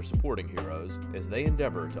consider supporting Heroes as they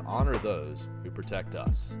endeavor to honor those who protect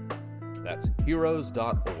us. That's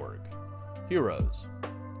heroes.org. Heroes,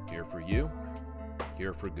 here for you,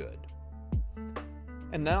 here for good.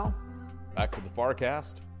 And now, back to the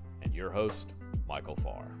FarrCast and your host, Michael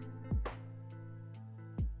Farr.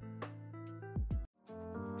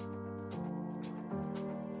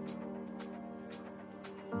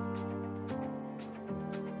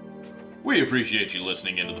 We appreciate you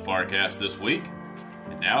listening into the FarrCast this week.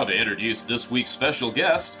 And now to introduce this week's special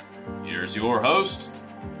guest, here's your host,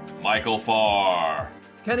 Michael Farr.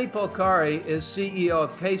 Kenny Polcari is CEO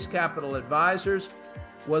of Case Capital Advisors,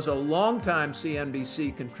 was a longtime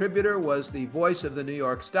CNBC contributor, was the voice of the New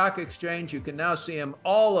York Stock Exchange. You can now see him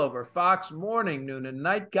all over Fox morning, noon, and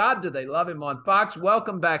night. God, do they love him on Fox.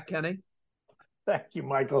 Welcome back, Kenny. Thank you,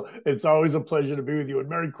 Michael. It's always a pleasure to be with you, and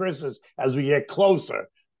Merry Christmas as we get closer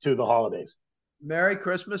to the holidays. Merry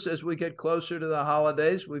Christmas as we get closer to the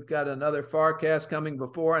holidays. We've got another FarrCast coming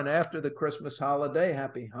before and after the Christmas holiday.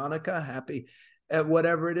 Happy Hanukkah, happy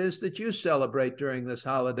whatever it is that you celebrate during this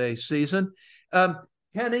holiday season.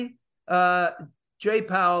 Kenny, Jay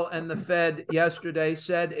Powell and the Fed yesterday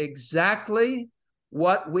said exactly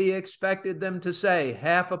what we expected them to say.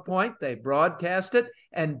 0.5 point, they broadcast it,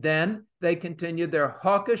 and then they continued their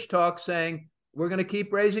hawkish talk saying, we're going to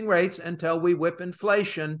keep raising rates until we whip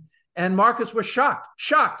inflation. And markets were shocked.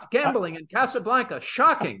 Gambling in Casablanca,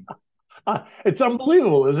 shocking. It's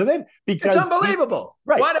unbelievable, isn't it? Because it's unbelievable.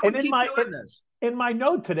 Right. Why do we keep doing this? In my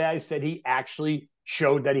note today, I said he actually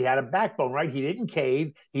showed that he had a backbone, right? He didn't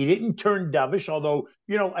cave. He didn't turn dovish, although,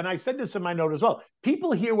 and I said this in my note as well.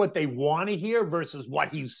 People hear what they want to hear versus what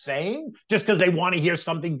he's saying just because they want to hear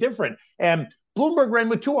something different. And Bloomberg ran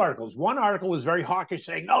with 2 articles. One article was very hawkish,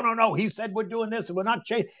 saying, no, he said we're doing this and we're not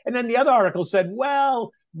changing. And then the other article said,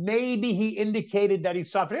 well, maybe he indicated that he's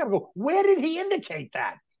softening up. I go, where did he indicate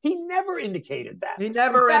that? He never indicated that. He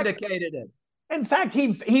never indicated it. In fact,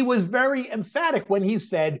 he was very emphatic when he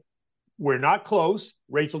said, we're not close.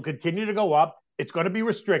 Rates will continue to go up. It's going to be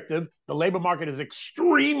restrictive. The labor market is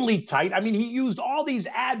extremely tight. I mean, he used all these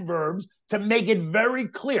adverbs to make it very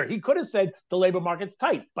clear. He could have said the labor market's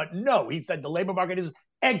tight, but no, he said the labor market is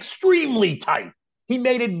extremely tight. He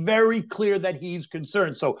made it very clear that he's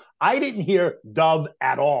concerned. So I didn't hear dove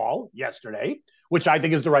at all yesterday, which I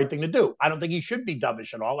think is the right thing to do. I don't think he should be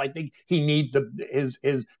dovish at all. I think he needs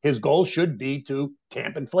his goal should be to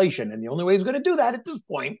tamp inflation. And the only way he's going to do that at this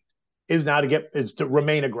point is to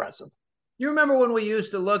remain aggressive. You remember when we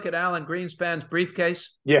used to look at Alan Greenspan's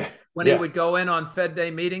briefcase? Yeah. When he would go in on Fed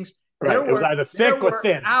Day meetings? Right. It was either thick or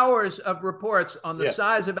thin. Hours of reports on the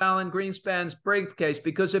size of Alan Greenspan's briefcase,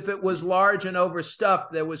 because if it was large and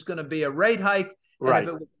overstuffed, there was going to be a rate hike. Right. And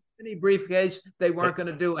if it was a mini briefcase, they weren't going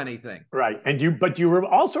to do anything. Right. But you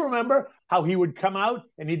also remember how he would come out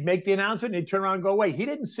and he'd make the announcement and he'd turn around and go away. He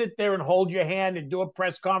didn't sit there and hold your hand and do a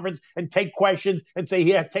press conference and take questions and say,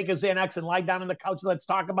 here, take a Xanax and lie down on the couch and let's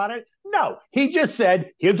talk about it. No, he just said,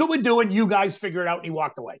 here's what we're doing. You guys figure it out. And he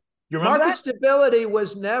walked away. You remember market that? Stability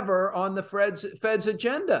was never on the Fed's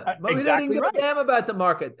agenda. But exactly they didn't give a damn about the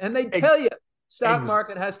market. And they tell you, stock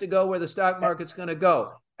market has to go where the stock market's going to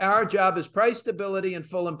go. Our job is price stability and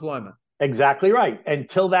full employment. Exactly right.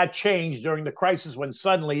 Until that changed during the crisis, when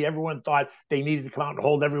suddenly everyone thought they needed to come out and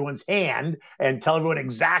hold everyone's hand and tell everyone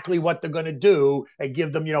exactly what they're going to do and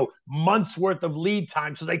give them, months worth of lead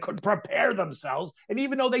time so they could prepare themselves. And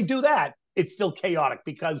even though they do that, it's still chaotic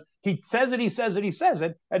because he says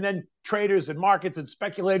it. And then traders and markets and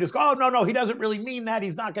speculators go, oh, no, he doesn't really mean that.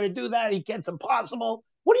 He's not going to do that. It's impossible.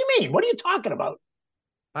 What do you mean? What are you talking about?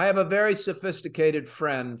 I have a very sophisticated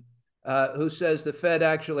friend who says the Fed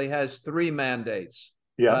actually has 3 mandates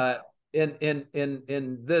in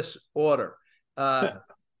this order.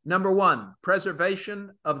 Number 1,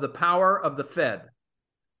 preservation of the power of the Fed.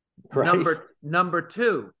 Right. Number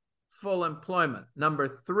 2, full employment. Number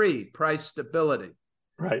 3, price stability.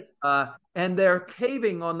 Right. And they're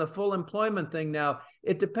caving on the full employment thing now.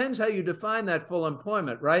 It depends how you define that full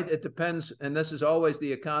employment, right? It depends, and this is always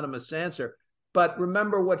the economist's answer. But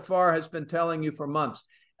remember what Farr has been telling you for months.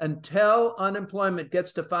 Until unemployment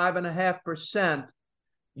gets to 5.5%,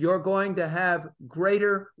 you're going to have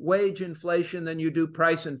greater wage inflation than you do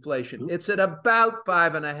price inflation. It's at about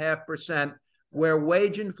 5.5%, where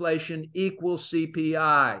wage inflation equals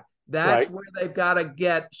CPI. That's where they've got to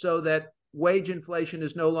get so that wage inflation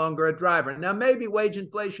is no longer a driver. Now, maybe wage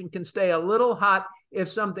inflation can stay a little hot if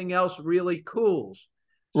something else really cools.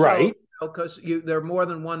 Right. Because there are more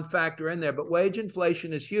than one factor in there, but wage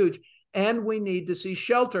inflation is huge. And we need to see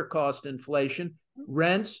shelter cost inflation,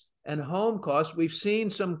 rents and home costs. We've seen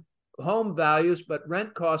some home values, but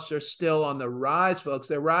rent costs are still on the rise, folks.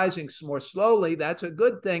 They're rising more slowly. That's a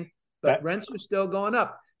good thing, but rents are still going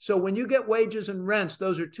up. So when you get wages and rents,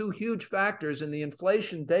 those are 2 huge factors in the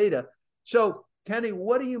inflation data. So, Kenny,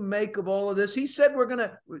 what do you make of all of this? He said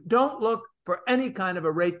don't look for any kind of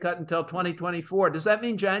a rate cut until 2024. Does that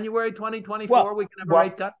mean January 2024 we can have a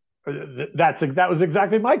rate cut? That was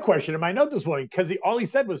exactly my question in my note this morning, because all he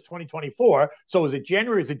said was 2024. So is it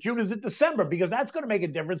January? Is it June? Is it December? Because that's going to make a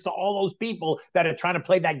difference to all those people that are trying to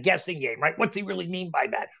play that guessing game, right? What's he really mean by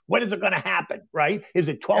that? When is it going to happen, right? Is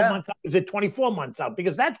it 12 months out? Is it 24 months out?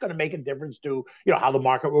 Because that's going to make a difference to how the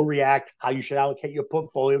market will react, how you should allocate your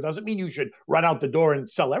portfolio. It doesn't mean you should run out the door and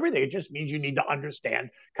sell everything. It just means you need to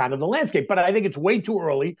understand kind of the landscape. But I think it's way too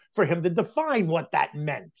early for him to define what that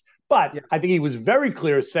meant. But I think he was very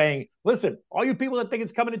clear saying, listen, all you people that think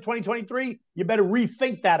it's coming in 2023, you better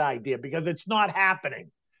rethink that idea because it's not happening.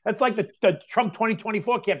 That's like the Trump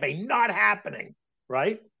 2024 campaign, not happening,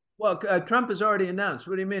 right? Well, Trump has already announced.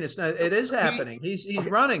 What do you mean? It's not. It is happening. He's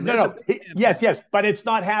running. Yes, but it's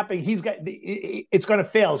not happening. It's going to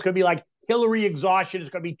fail. It's going to be like Hillary exhaustion.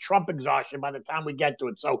 It's going to be Trump exhaustion by the time we get to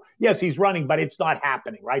it. So yes, he's running, but it's not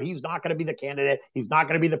happening, right? He's not going to be the candidate. He's not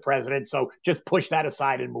going to be the president. So just push that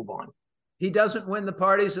aside and move on. He doesn't win the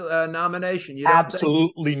party's nomination. You don't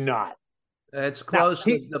Absolutely not. It's close.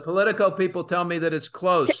 Now, the Politico people tell me that it's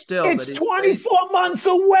close still. It's 24 months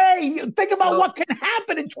away. Think about what can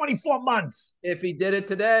happen in 24 months. If he did it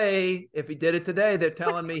today, they're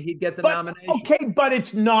telling me he'd get the nomination. Okay, but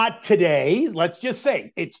it's not today. Let's just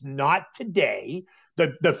say it's not today.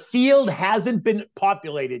 The field hasn't been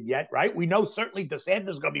populated yet, right? We know certainly DeSantis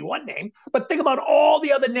is going to be one name, but think about all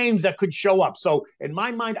the other names that could show up. So in my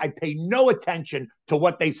mind, I pay no attention to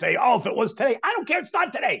what they say. Oh, if it was today, I don't care. It's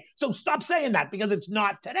not today. So stop saying that because it's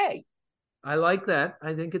not today. I like that.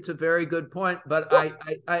 I think it's a very good point. But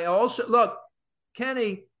I also, look,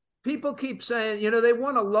 Kenny, people keep saying, they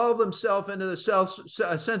want to lull themselves into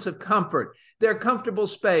a sense of comfort, their comfortable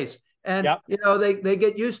space. And, they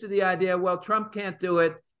get used to the idea, well, Trump can't do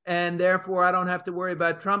it, and therefore I don't have to worry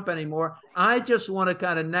about Trump anymore. I just want to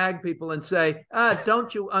kind of nag people and say,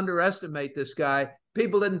 don't you underestimate this guy.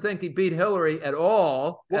 People didn't think he beat Hillary at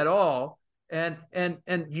all.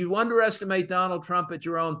 And you underestimate Donald Trump at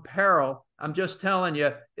your own peril. I'm just telling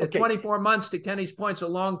you, Okay. 24 months, to Kenny's point's a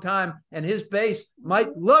long time, and his base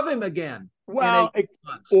might love him again. Well,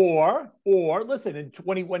 or listen,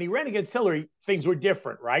 when he ran against Hillary, things were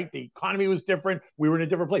different, right? The economy was different. We were in a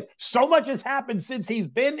different place. So much has happened since he's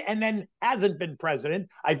been and then hasn't been president.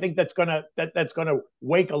 I think that's gonna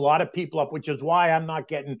wake a lot of people up, which is why I'm not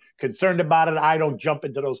getting concerned about it. I don't jump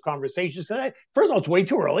into those conversations. First of all, it's way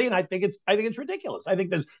too early, and I think it's ridiculous. I think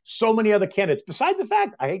there's so many other candidates. Besides the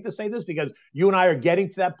fact, I hate to say this because you and I are getting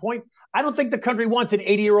to that point, I don't think the country wants an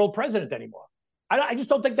 80-year-old president anymore. I just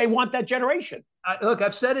don't think they want that generation. Look,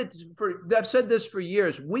 I've said this for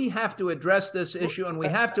years. We have to address this issue, and we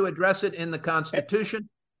have to address it in the Constitution.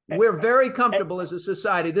 We're very comfortable as a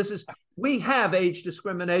society. We have age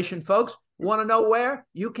discrimination, folks. Want to know where?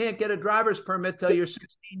 You can't get a driver's permit till you're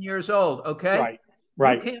 16 years old. Okay,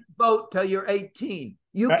 right. You can't vote till you're 18.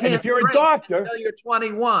 You can't. And if you're a doctor, until you're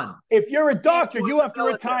 21. If you're a doctor, you have to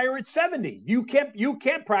retire at 70. You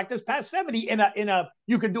can't practice past 70 in a.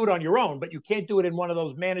 You can do it on your own, but you can't do it in one of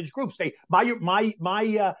those managed groups. My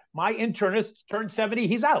internist turned 70.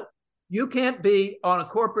 He's out. You can't be on a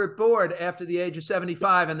corporate board after the age of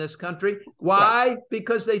 75 in this country. Why? Right.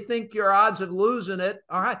 Because they think your odds of losing it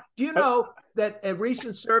are high. Do you know that a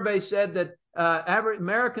recent survey said that average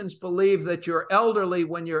Americans believe that you're elderly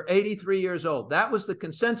when you're 83 years old? That was the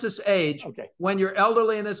consensus age when you're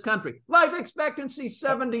elderly in this country. Life expectancy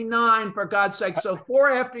 79, for God's sake. So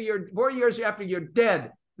 4 years after you're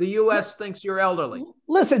dead, the U.S. thinks you're elderly.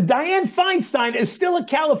 Listen, Dianne Feinstein is still a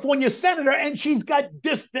California senator, and she's got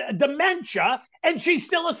dementia, and she's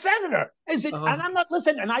still a senator. And I'm not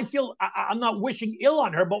and I feel I'm not wishing ill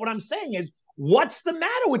on her, but what I'm saying is, what's the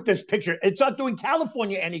matter with this picture? It's not doing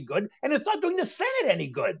California any good, and it's not doing the Senate any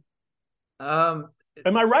good. Am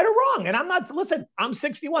I right or wrong? And I'm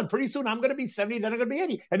 61. Pretty soon I'm going to be 70, then I'm going to be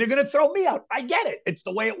 80, and they're going to throw me out. I get it. It's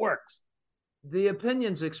the way it works. The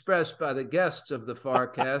opinions expressed by the guests of the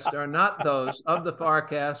FarrCast are not those of the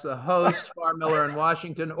FarrCast, the host, Farr, Miller in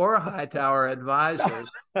Washington, or Hightower Advisors.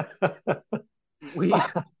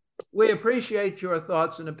 We appreciate your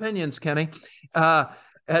thoughts and opinions, Kenny.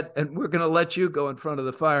 And we're going to let you go in front of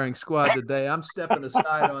the firing squad today. I'm stepping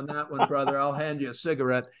aside on that one, brother. I'll hand you a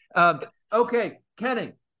cigarette. Okay,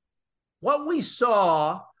 Kenny, what we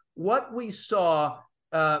saw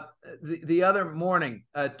the other morning,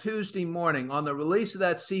 Tuesday morning, on the release of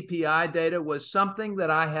that CPI data was something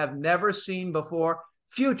that I have never seen before.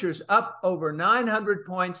 Futures up over 900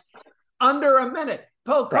 points under a minute.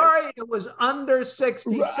 Polcari, it was under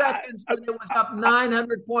 60 seconds, and it was up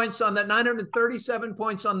 900 points on that, 937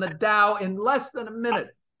 points on the Dow in less than a minute.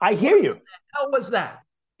 I hear you. What the hell was that?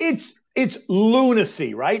 It's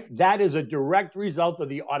lunacy, right? That is a direct result of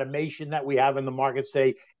the automation that we have in the markets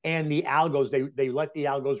today and the algos. They let the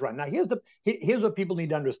algos run. Now, here's what people need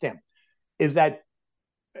to understand is that,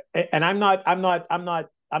 and I'm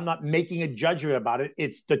not making a judgment about it.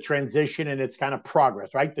 It's the transition and it's kind of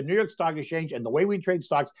progress, right? The New York Stock Exchange and the way we trade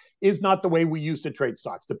stocks is not the way we used to trade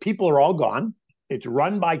stocks. The people are all gone. It's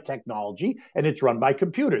run by technology and it's run by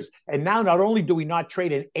computers. And now not only do we not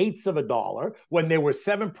trade an eighth of a dollar when there were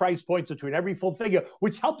 7 price points between every full figure,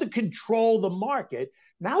 which helped to control the market.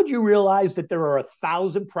 Now do you realize that there are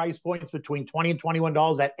 1,000 price points between $20 and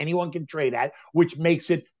 $21 that anyone can trade at, which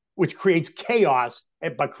creates chaos,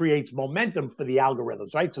 but creates momentum for the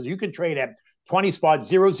algorithms, right? So you can trade at 20 spot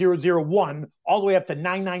 0001 all the way up to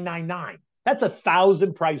 9999. That's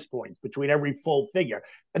 1,000 price points between every full figure.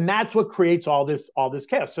 And that's what creates all this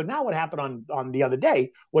chaos. So now what happened on the other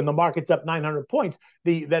day when the market's up 900 points,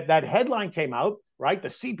 that headline came out, right? The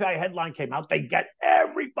CPI headline came out. They get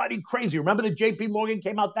everybody crazy. Remember that JP Morgan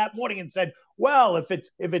came out that morning and said, well, if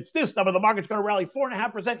it's this number, the market's going to rally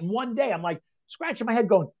 4.5% in one day. I'm like scratching my head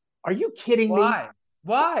going, are you kidding me?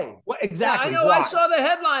 Why? Well, exactly. Yeah, I know. Why? I saw the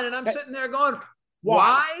headline and I'm sitting there going,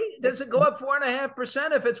 why does it go up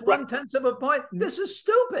 4.5% if it's 0.1 of a point? This is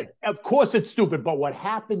stupid. Of course it's stupid. But what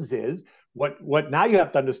happens is what now you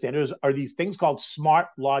have to understand are these things called smart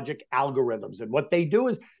logic algorithms. And what they do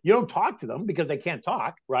is you don't talk to them because they can't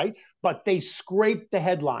talk, right? But they scrape the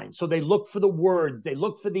headline. So they look for the words. They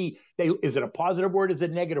look for is it a positive word? Is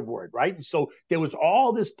it a negative word, right? And so there was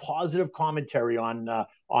all this positive commentary on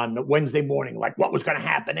Wednesday morning, like what was going to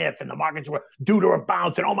happen if, and the markets were due to a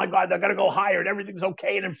bounce, and oh my God, they're going to go higher, and everything's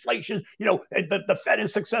okay, and inflation, the Fed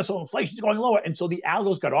is successful, inflation's going lower. And so the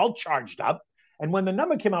algos got all charged up. And when the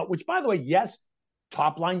number came out, which by the way, yes,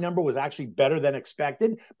 top line number was actually better than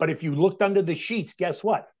expected. But if you looked under the sheets, guess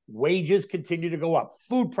what? Wages continue to go up.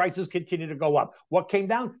 Food prices continue to go up. What came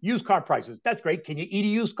down? Used car prices. That's great. Can you eat a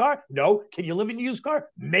used car? No. Can you live in a used car?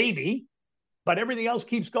 Maybe. but everything else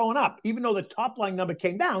keeps going up. Even though the top line number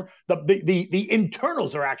came down, the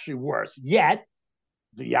internals are actually worse. Yet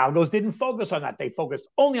the algos didn't focus on that. They focused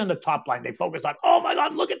only on the top line. They focused on, oh my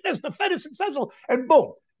God, look at this. The Fed is successful. And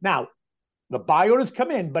boom. Now, the buy orders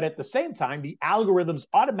come in, but at the same time, the algorithms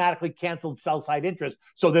automatically canceled sell-side interest.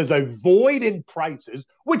 So there's a void in prices,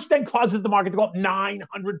 which then causes the market to go up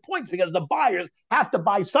 900 points because the buyers have to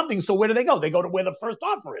buy something. So where do they go? They go to where the first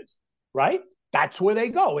offer is, right? That's where they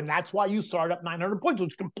go. And that's why you saw it up 900 points, which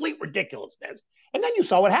is complete ridiculousness. And then you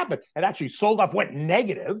saw what happened. It actually sold off, went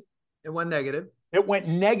negative. It went negative. It went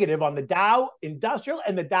negative on the Dow Industrial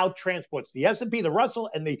and the Dow Transports. The S&P, the Russell,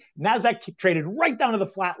 and the NASDAQ traded right down to the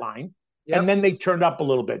flat line. Yep. And then they turned up a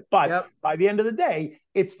little bit. But by the end of the day,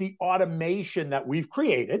 it's the automation that we've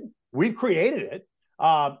created. We've created it.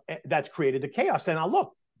 That's created the chaos. And now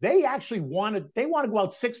look, they actually want to go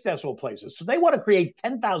out 6 decimal places. So they want to create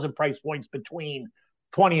 10,000 price points between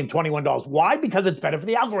 $20 and $21. Why? Because it's better for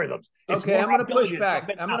the algorithms. Okay, I'm going to push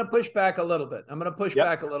back. I'm going to push back a little bit.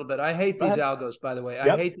 Back a little bit. I hate these algos, by the way.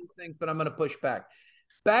 I hate these things, but I'm going to push back.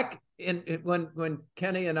 Back when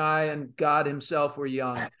Kenny and I and God himself were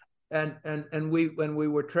young, and when we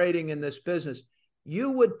were trading in this business,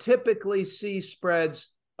 you would typically see spreads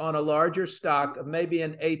on a larger stock of maybe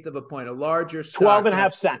 1/8 of a point, a larger stock.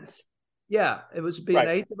 12.5 cents. Yeah, it was be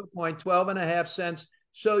 1/8 of a point, 12.5 cents.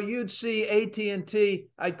 So you'd see AT&T.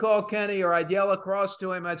 I'd call Kenny or I'd yell across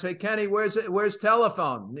to him. I'd say, Kenny, where's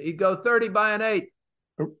telephone? He'd go 30 by 1/8.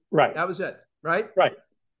 Right. That was it. Right. Right.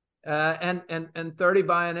 And 30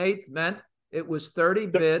 by 1/8 meant it was 30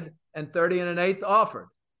 bid and 30 and 1/8 offered.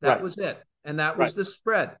 That was it. And that was the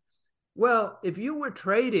spread. Well, if you were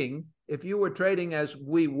trading as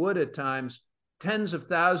we would at times, tens of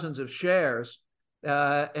thousands of shares,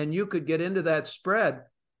 and you could get into that spread,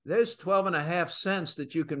 there's 12.5 cents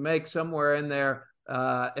that you can make somewhere in there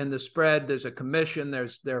in the spread. There's a commission.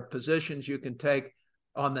 There are positions you can take.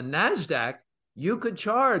 On the NASDAQ, you could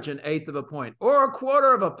charge 1/8 of a point or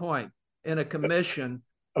 1/4 of a point in a commission.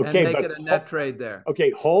 Okay, and make it a net trade there. Okay,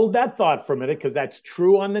 hold that thought for a minute, because that's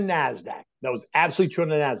true on the NASDAQ. That was absolutely true on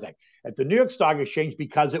the NASDAQ. At the New York Stock Exchange,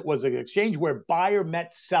 because it was an exchange where buyer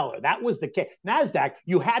met seller. That was the case. NASDAQ,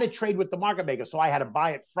 you had to trade with the market maker. So I had to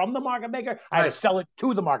buy it from the market maker. I had to sell it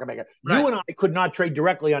to the market maker. You and I could not trade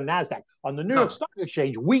directly on NASDAQ. On the New York Stock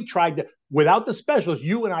Exchange, we tried to, without the specials,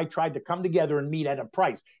 you and I tried to come together and meet at a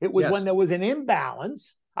price. It was when there was an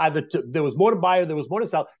imbalance, there was more to buy or there was more to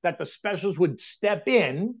sell, that the specials would step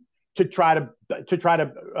in to try to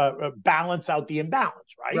balance out the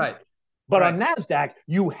imbalance, right? Right. But on NASDAQ,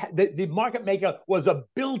 the market maker was a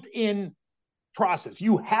built-in process.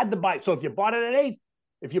 You had to buy. So if you bought it at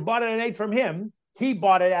 1/8 from him, he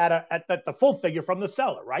bought it at the full figure from the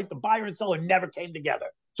seller, right? The buyer and seller never came together.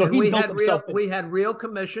 So we had real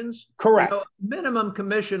commissions. Correct. Minimum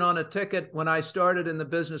commission on a ticket when I started in the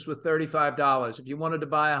business with $35. If you wanted to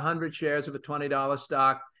buy 100 shares of a $20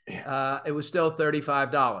 stock, it was still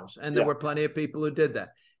 $35. And there were plenty of people who did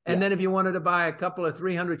that. And then if you wanted to buy a couple of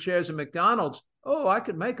 300 shares of McDonald's, I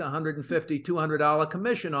could make $150, $200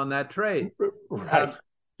 commission on that trade. Right.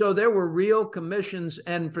 So there were real commissions.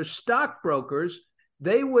 And for stockbrokers,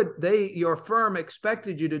 your firm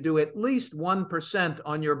expected you to do at least 1%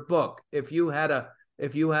 on your book. If you had a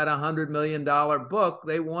 $100 million book,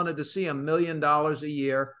 they wanted to see $1 million a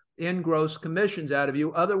year in gross commissions out of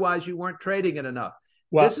you. Otherwise, you weren't trading it enough.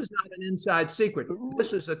 Well, this is not an inside secret.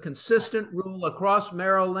 This is a consistent rule across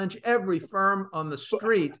Merrill Lynch, every firm on the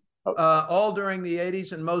street, all during the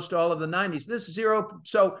 80s and most all of the 90s. This is zero.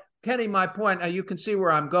 So, Kenny, my point, now you can see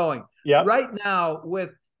where I'm going. Yeah. Right now, with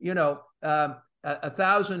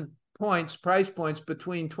 1,000 price points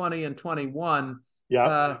between 20 and 21,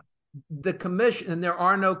 the commission, and there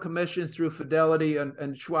are no commissions through Fidelity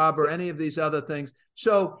and Schwab or any of these other things.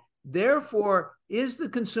 So, therefore, is the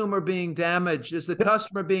consumer being damaged? Is the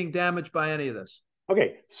customer being damaged by any of this?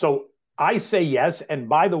 Okay, so I say yes. And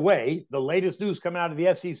by the way, the latest news coming out of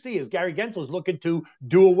the SEC is Gary Gensler is looking to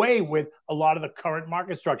do away with a lot of the current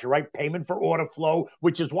market structure, right? Payment for order flow,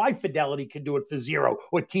 which is why Fidelity can do it for 0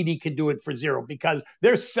 or TD can do it for 0, because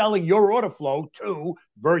they're selling your order flow to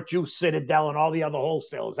Virtue, Citadel, and all the other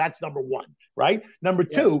wholesalers. That's number one, right? Number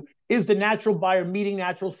two, is the natural buyer meeting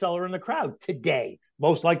natural seller in the crowd today?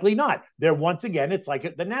 Most likely not. There, once again, it's like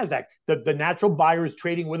the NASDAQ. The natural buyer is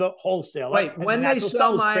trading with a wholesaler. Wait, when they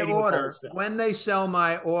sell my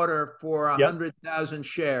order for 100,000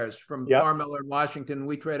 shares from Farr, Miller, Washington,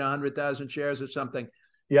 we trade 100,000 shares or something.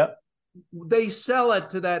 Yep. They sell it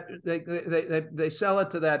to that. They sell it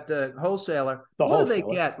to that wholesaler. What do they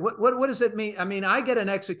get? What does it mean? I mean, I get an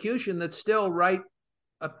execution that's still right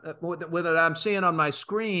with what I'm seeing on my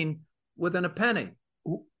screen within a penny.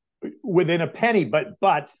 Within a penny,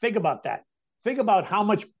 but think about that. Think about how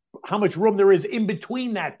much room there is in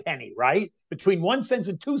between that penny, right? Between 1 cent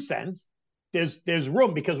and 2 cents, there's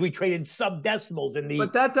room because we trade in sub-decimals in the.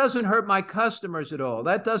 But that doesn't hurt my customers at all.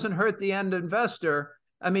 That doesn't hurt the end investor.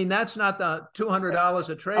 I mean, that's not the $200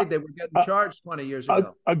 a trade they were getting charged 20 years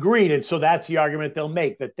ago. Agreed. And so that's the argument they'll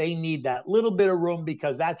make, that they need that little bit of room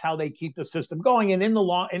because that's how they keep the system going. And in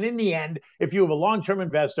the end, if you have a long-term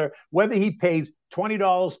investor, whether he pays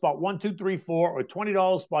 $20 spot 1, 2, 3, 4 or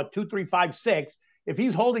 $20 spot 2, 3, 5, 6, if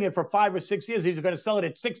he's holding it for 5 or 6 years, he's going to sell it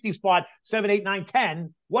at 60 spot 7, 8, 9,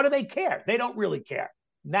 10. What do they care? They don't really care.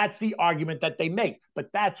 That's the argument that they make. But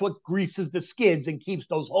that's what greases the skids and keeps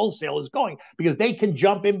those wholesalers going, because they can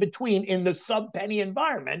jump in between in the sub-penny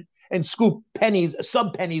environment and scoop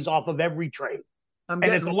sub-pennies off of every trade. And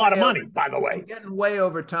it's a lot of money, by the way. I'm getting way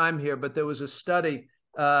over time here, but there was a study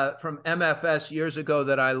from MFS years ago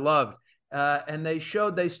that I loved. And they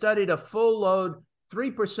studied a full load,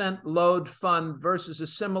 3% load fund versus a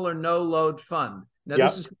similar no load fund. Now,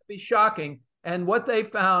 This is going to be shocking. And what they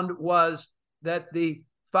found was that the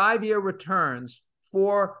 5-year returns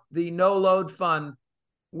for the no load fund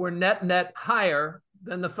were net higher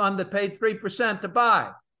than the fund that paid 3% to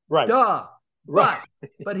buy. Right. Duh. Right.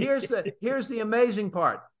 But here's the amazing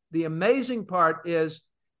part. The amazing part is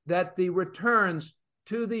that the returns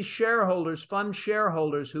to the fund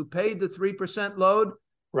shareholders who paid the 3% load,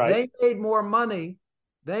 they made more money.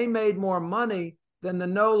 They made more money than the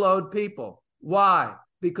no load people. Why?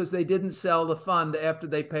 Because they didn't sell the fund after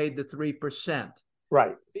they paid the 3%.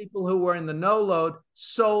 Right. People who were in the no load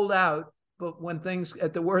sold out, but when things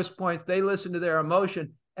at the worst points, they listened to their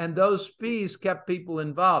emotion, and those fees kept people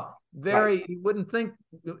involved. You wouldn't think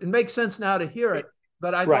it makes sense now to hear it,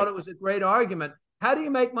 but I thought it was a great argument. How do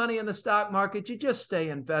you make money in the stock market? You just stay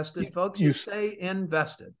invested, folks. You stay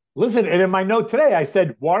invested. Listen, and in my note today, I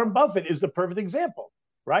said Warren Buffett is the perfect example.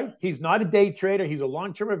 Right? He's not a day trader. He's a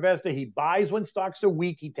long-term investor. He buys when stocks are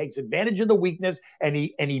weak. He takes advantage of the weakness, and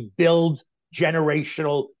he builds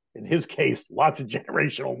generational, in his case, lots of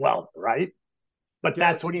generational wealth, right? But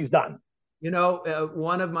that's what he's done. You know,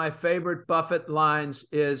 one of my favorite Buffett lines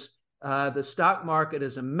is the stock market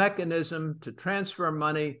is a mechanism to transfer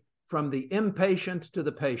money from the impatient to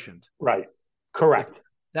the patient. Right. Correct.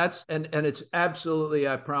 That's and it's absolutely,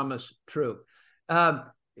 I promise, true.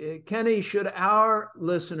 Kenny, should our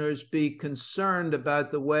listeners be concerned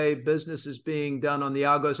about the way business is being done on the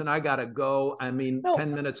algos? And I got to go. I mean,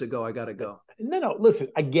 10 minutes ago, I got to go. No. Listen,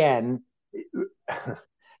 again,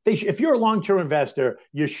 if you're a long-term investor,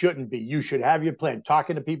 you shouldn't be. You should have your plan,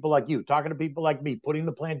 talking to people like you, talking to people like me, putting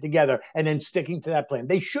the plan together, and then sticking to that plan.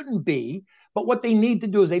 They shouldn't be. But what they need to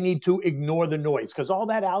do is they need to ignore the noise, because all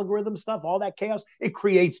that algorithm stuff, all that chaos, it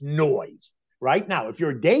creates noise. Right? Now, if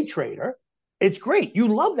you're a day trader, it's great. You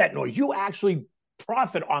love that noise. You actually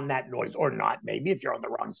profit on that noise, or not, maybe, if you're on the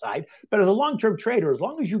wrong side. But as a long-term trader, as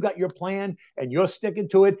long as you got your plan and you're sticking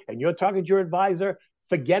to it and you're talking to your advisor,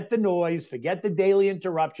 forget the noise, forget the daily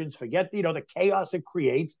interruptions, forget the chaos it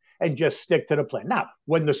creates, and just stick to the plan. Now,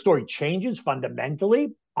 when the story changes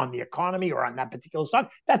fundamentally on the economy or on that particular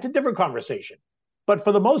stock, that's a different conversation. But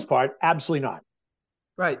for the most part, absolutely not.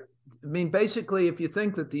 Right. I mean, basically, if you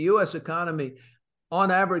think that the U.S. economy on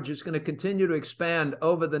average is going to continue to expand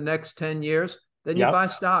over the next 10 years, then you buy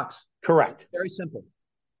stocks. Correct. Very simple.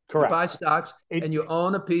 Correct. You buy stocks and you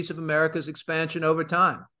own a piece of America's expansion over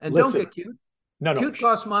time. And don't get cute. No. Cute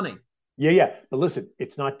costs money. Yeah. But listen,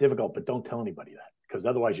 it's not difficult, but don't tell anybody that, because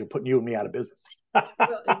otherwise you're putting you and me out of business.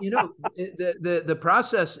 Well, the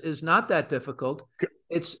process is not that difficult.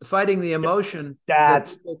 It's fighting the emotion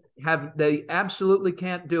they absolutely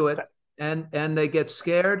can't do it. And they get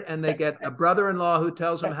scared, and they get a brother-in-law who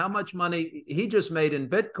tells them how much money he just made in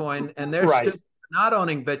Bitcoin, and they're still not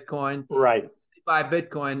owning Bitcoin. Right. They buy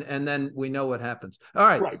Bitcoin, and then we know what happens. All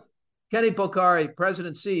right. Kenny Polcari,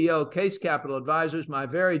 President, CEO, Case Capital Advisors, my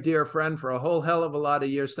very dear friend for a whole hell of a lot of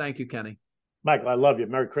years. Thank you, Kenny. Michael, I love you.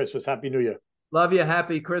 Merry Christmas. Happy New Year. Love you.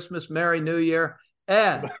 Happy Christmas. Merry New Year.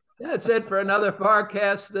 And that's it for another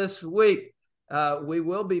FarrCast this week. We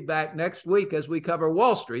will be back next week as we cover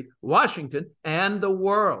Wall Street, Washington, and the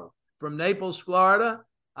world. From Naples, Florida,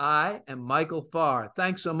 I am Michael Farr.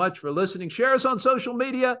 Thanks so much for listening. Share us on social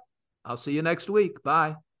media. I'll see you next week.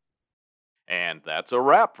 Bye. And that's a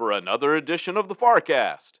wrap for another edition of the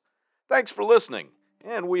FarrCast. Thanks for listening,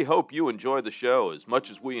 and we hope you enjoy the show as much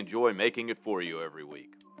as we enjoy making it for you every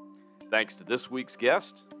week. Thanks to this week's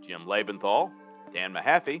guests, Jim Lebenthal, Dan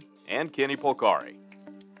Mahaffee, and Kenny Polcari.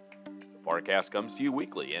 FarrCast comes to you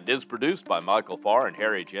weekly and is produced by Michael Farr and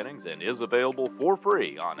Harry Jennings, and is available for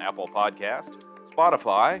free on Apple Podcast,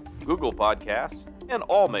 Spotify, Google Podcasts, and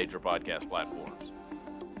all major podcast platforms.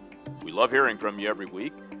 We love hearing from you every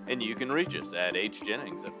week, and you can reach us at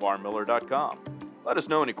hjennings@farrmiller.com. Let us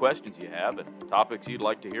know any questions you have and topics you'd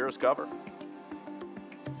like to hear us cover.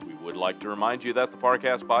 We would like to remind you that the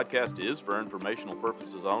FarrCast podcast is for informational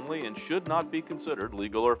purposes only and should not be considered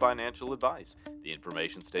legal or financial advice. The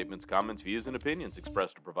information, statements, comments, views, and opinions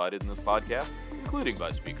expressed or provided in this podcast, including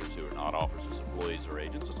by speakers who are not officers, employees, or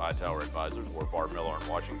agents of Hightower Advisors or Farr, Miller &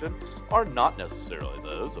 Washington, are not necessarily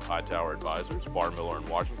those of Hightower Advisors, Farr, Miller &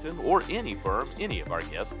 Washington, or any firm any of our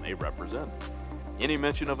guests may represent. Any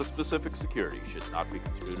mention of a specific security should not be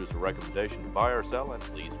construed as a recommendation to buy or sell, and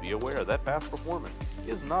please be aware that past performance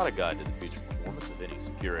is not a guide to the future performance of any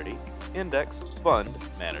security, index, fund,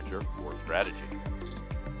 manager, or strategy.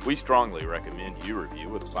 We strongly recommend you review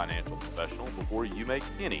with a financial professional before you make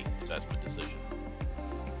any investment decision.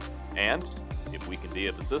 And if we can be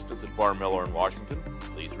of assistance at Farr, Miller & Washington,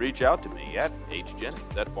 please reach out to me at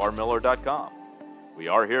hjennings@farrmiller.com. We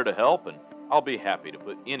are here to help, and I'll be happy to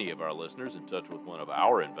put any of our listeners in touch with one of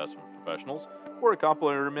our investment professionals for a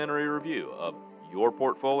complimentary review of your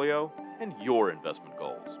portfolio and your investment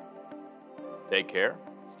goals. Take care,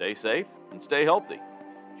 stay safe, and stay healthy.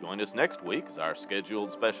 Join us next week as our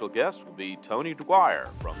scheduled special guest will be Tony Dwyer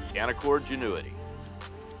from Canaccord Genuity.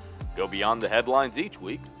 Go beyond the headlines each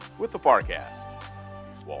week with the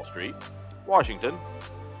FarrCast, Wall Street, Washington,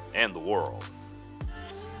 and the world.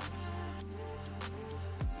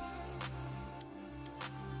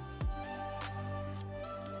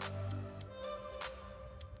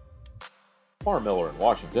 Farr, Miller &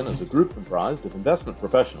 Washington is a group comprised of investment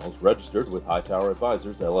professionals registered with Hightower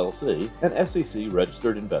Advisors, LLC, an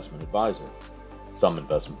SEC-registered investment advisor. Some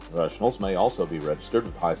investment professionals may also be registered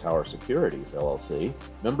with Hightower Securities, LLC,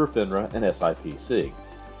 member FINRA, and SIPC.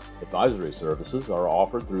 Advisory services are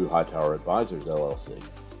offered through Hightower Advisors, LLC.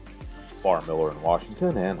 Farr, Miller &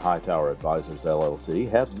 Washington and Hightower Advisors, LLC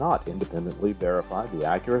have not independently verified the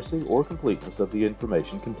accuracy or completeness of the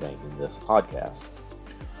information contained in this podcast.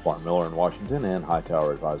 Farr, Miller & Washington and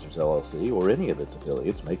Hightower Advisors, LLC, or any of its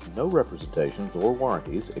affiliates make no representations or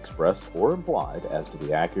warranties expressed or implied as to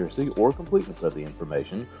the accuracy or completeness of the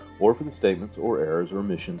information or for the statements or errors or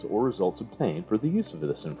omissions or results obtained for the use of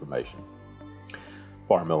this information.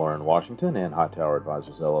 Farr, Miller & Washington and Hightower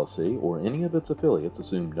Advisors, LLC, or any of its affiliates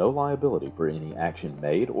assume no liability for any action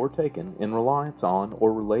made or taken in reliance on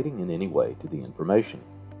or relating in any way to the information.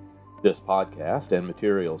 This podcast and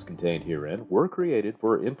materials contained herein were created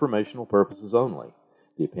for informational purposes only.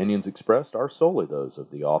 The opinions expressed are solely those of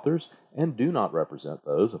the authors and do not represent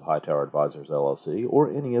those of Hightower Advisors, LLC, or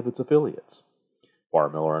any of its affiliates. Farr,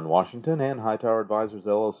 Miller & Washington and Hightower Advisors,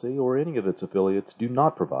 LLC, or any of its affiliates do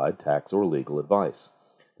not provide tax or legal advice.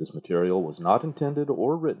 This material was not intended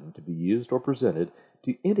or written to be used or presented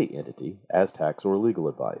to any entity as tax or legal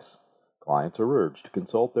advice. Clients are urged to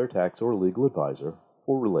consult their tax or legal advisor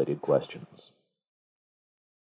for related questions.